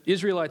the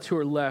Israelites who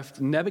are left,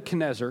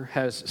 Nebuchadnezzar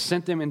has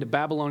sent them into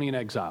Babylonian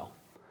exile.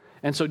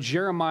 And so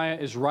Jeremiah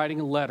is writing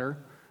a letter,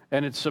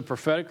 and it's a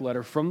prophetic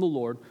letter from the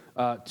Lord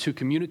to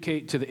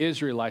communicate to the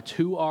Israelites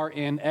who are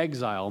in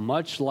exile,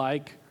 much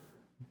like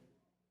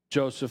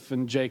Joseph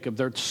and Jacob.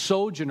 They're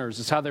sojourners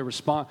is how they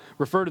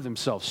refer to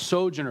themselves,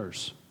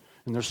 sojourners,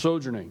 and they're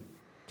sojourning.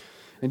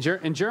 In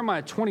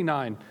Jeremiah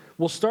 29,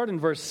 we'll start in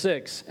verse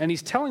 6, and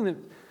he's telling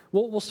them,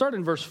 we'll start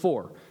in verse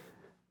 4.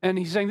 And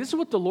he's saying, this is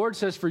what the Lord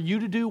says for you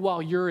to do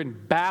while you're in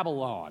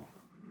Babylon.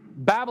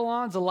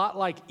 Babylon's a lot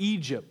like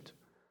Egypt.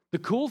 The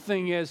cool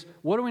thing is,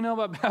 what do we know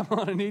about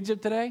Babylon and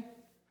Egypt today?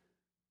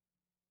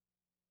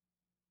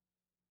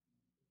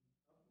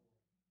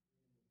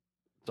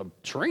 It's a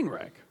train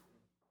wreck.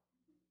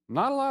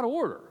 Not a lot of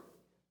order.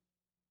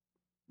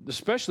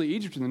 Especially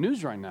Egypt in the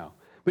news right now.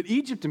 But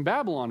Egypt and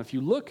Babylon, if you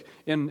look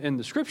in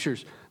the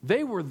scriptures,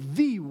 they were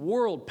the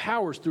world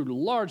powers through the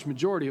large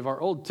majority of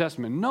our Old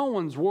Testament. No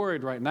one's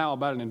worried right now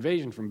about an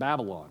invasion from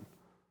Babylon.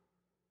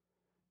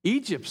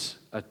 Egypt's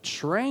a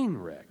train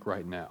wreck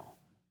right now.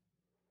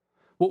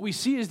 What we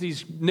see is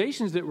these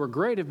nations that were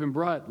great have been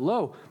brought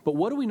low. But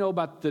what do we know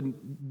about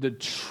the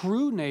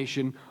true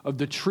nation of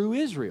the true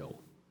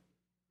Israel?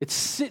 It's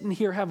sitting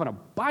here having a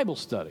Bible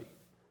study.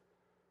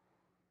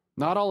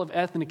 Not all of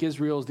ethnic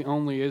Israel is the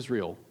only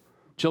Israel.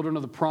 Children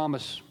of the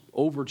promise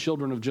over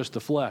children of just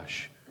the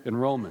flesh in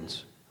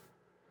Romans.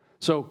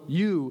 So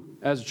you,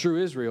 as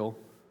true Israel,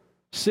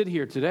 sit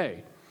here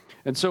today.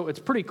 And so it's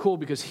pretty cool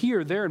because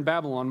here, they're in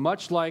Babylon,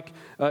 much like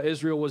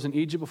Israel was in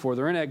Egypt before.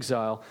 They're in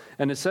exile.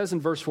 And it says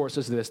in verse 4, it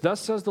says this, thus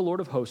says the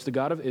Lord of hosts, the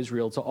God of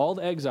Israel, to all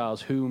the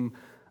exiles whom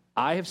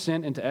I have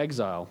sent into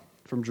exile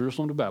from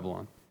Jerusalem to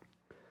Babylon.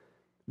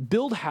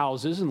 Build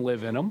houses and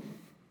live in them.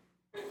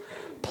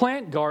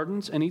 Plant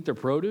gardens and eat their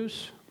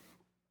produce.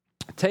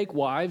 Take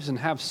wives and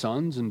have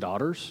sons and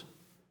daughters.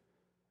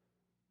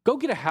 Go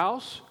get a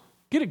house,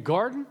 get a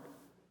garden,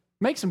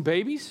 make some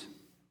babies.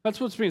 That's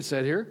what's being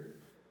said here.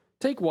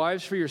 Take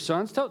wives for your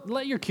sons.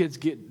 Let your kids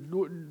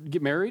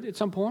get married at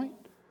some point.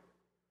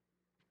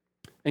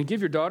 And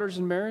give your daughters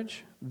in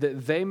marriage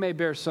that they may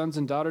bear sons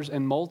and daughters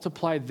and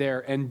multiply there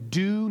and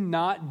do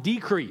not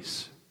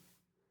decrease.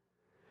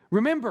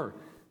 Remember,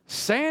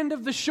 sand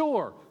of the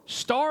shore,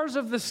 stars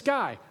of the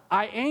sky,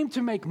 I aim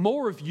to make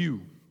more of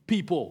you,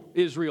 people,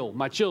 Israel,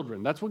 my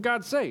children. That's what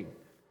God's saying.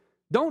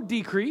 Don't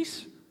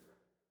decrease.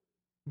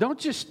 Don't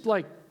just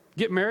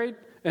get married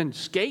and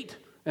skate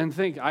and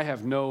think I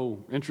have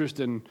no interest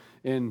in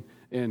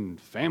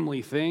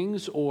family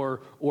things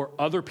or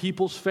other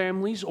people's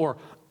families or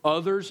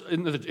others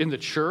in the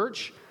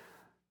church.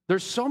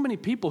 There's so many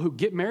people who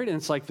get married and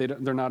it's like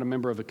they're not a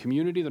member of a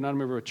community, they're not a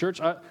member of a church.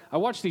 I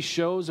watch these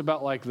shows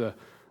about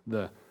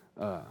the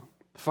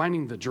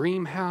finding the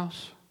dream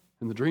house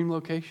and the dream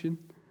location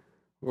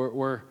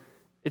where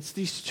it's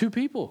these two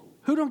people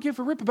who don't give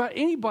a rip about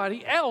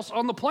anybody else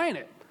on the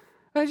planet.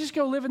 They just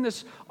go live in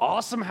this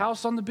awesome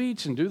house on the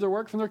beach and do their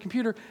work from their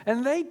computer.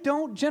 And they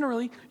don't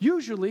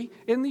usually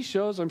in these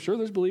shows, I'm sure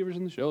there's believers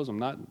in the shows, I'm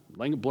not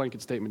laying a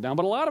blanket statement down,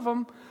 but a lot of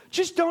them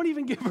just don't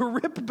even give a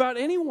rip about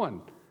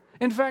anyone.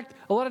 In fact,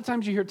 a lot of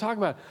times you hear talk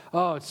about,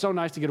 oh, it's so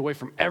nice to get away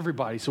from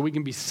everybody so we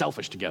can be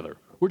selfish together.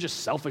 We're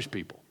just selfish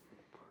people.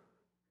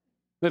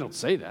 They don't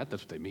say that.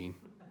 That's what they mean.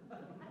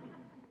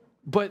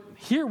 But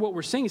here what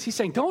we're saying is he's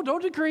saying,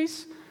 don't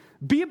decrease.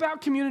 Be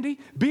about community.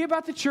 Be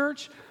about the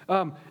church.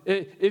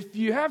 If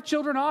you have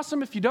children,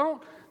 awesome. If you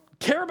don't,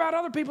 care about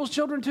other people's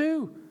children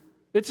too.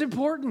 It's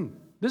important.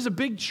 This is a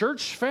big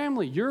church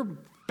family. Your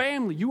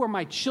family. You are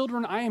my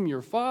children. I am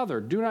your father.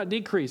 Do not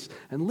decrease.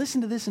 And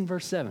listen to this in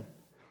verse 7.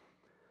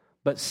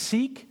 But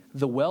seek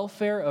the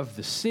welfare of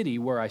the city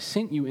where I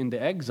sent you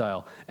into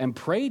exile, and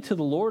pray to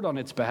the Lord on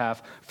its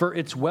behalf, for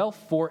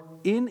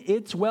in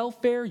its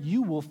welfare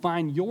you will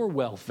find your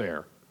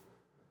welfare.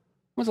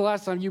 When's the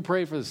last time you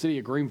prayed for the city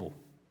of Greenville?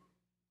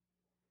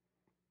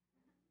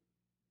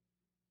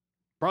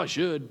 Probably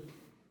should.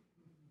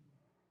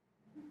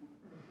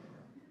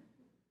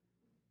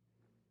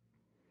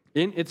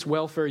 In its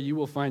welfare you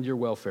will find your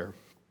welfare.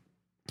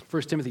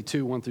 1 Timothy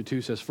 2,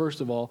 1-2 says,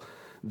 first of all,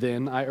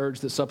 then I urge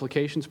that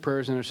supplications,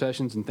 prayers,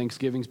 intercessions, and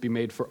thanksgivings be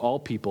made for all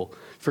people,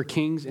 for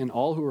kings and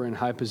all who are in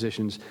high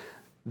positions,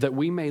 that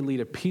we may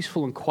lead a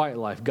peaceful and quiet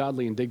life,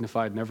 godly and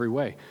dignified in every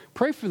way.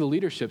 Pray for the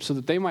leadership so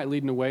that they might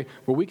lead in a way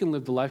where we can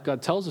live the life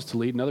God tells us to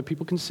lead and other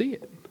people can see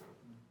it.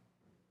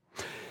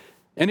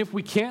 And if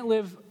we can't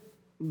live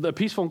the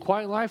peaceful and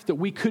quiet life, that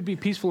we could be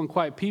peaceful and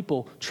quiet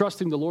people,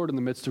 trusting the Lord in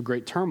the midst of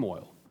great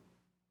turmoil.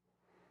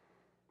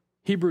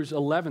 Hebrews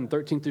 11,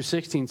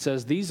 13-16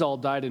 says, these all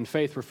died in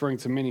faith, referring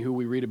to many who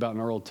we read about in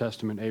our Old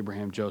Testament,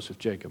 Abraham, Joseph,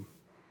 Jacob.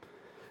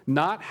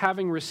 Not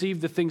having received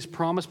the things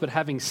promised, but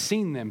having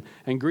seen them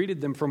and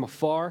greeted them from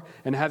afar,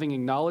 and having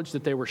acknowledged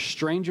that they were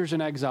strangers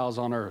and exiles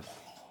on earth.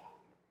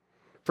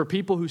 For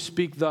people who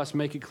speak thus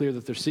make it clear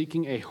that they're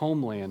seeking a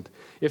homeland.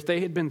 If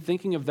they had been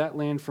thinking of that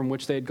land from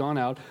which they had gone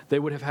out, they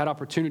would have had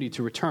opportunity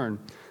to return.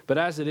 But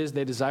as it is,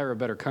 they desire a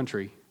better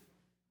country.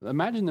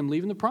 Imagine them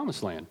leaving the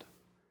promised land.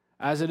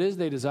 As it is,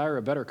 they desire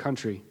a better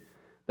country,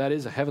 that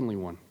is a heavenly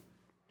one.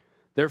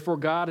 Therefore,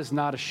 God is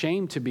not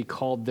ashamed to be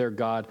called their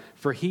God,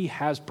 for he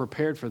has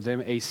prepared for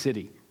them a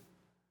city.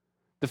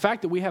 The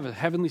fact that we have a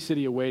heavenly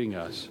city awaiting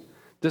us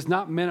does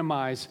not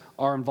minimize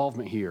our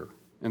involvement here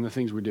and the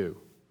things we do.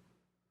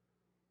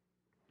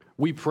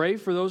 We pray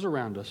for those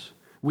around us.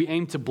 We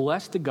aim to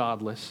bless the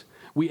godless.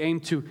 We aim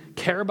to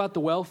care about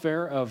the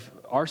welfare of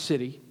our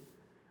city.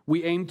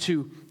 We aim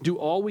to do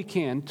all we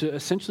can to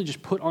essentially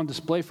just put on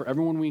display for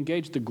everyone we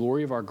engage the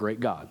glory of our great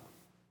God.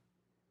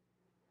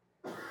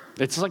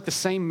 It's like the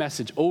same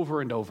message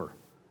over and over.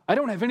 I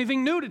don't have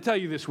anything new to tell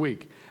you this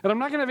week, and I'm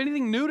not going to have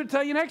anything new to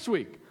tell you next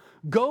week.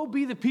 Go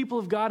be the people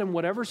of God in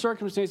whatever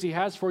circumstance he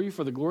has for you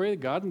for the glory of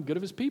God and good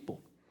of his people.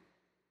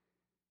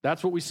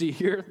 That's what we see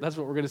here. That's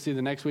what we're going to see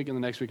the next week and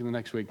the next week and the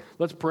next week.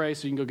 Let's pray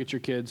so you can go get your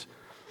kids.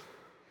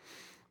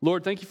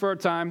 Lord, thank you for our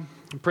time.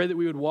 I pray that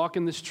we would walk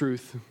in this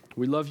truth.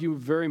 We love you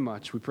very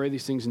much. We pray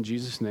these things in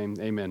Jesus' name.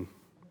 Amen.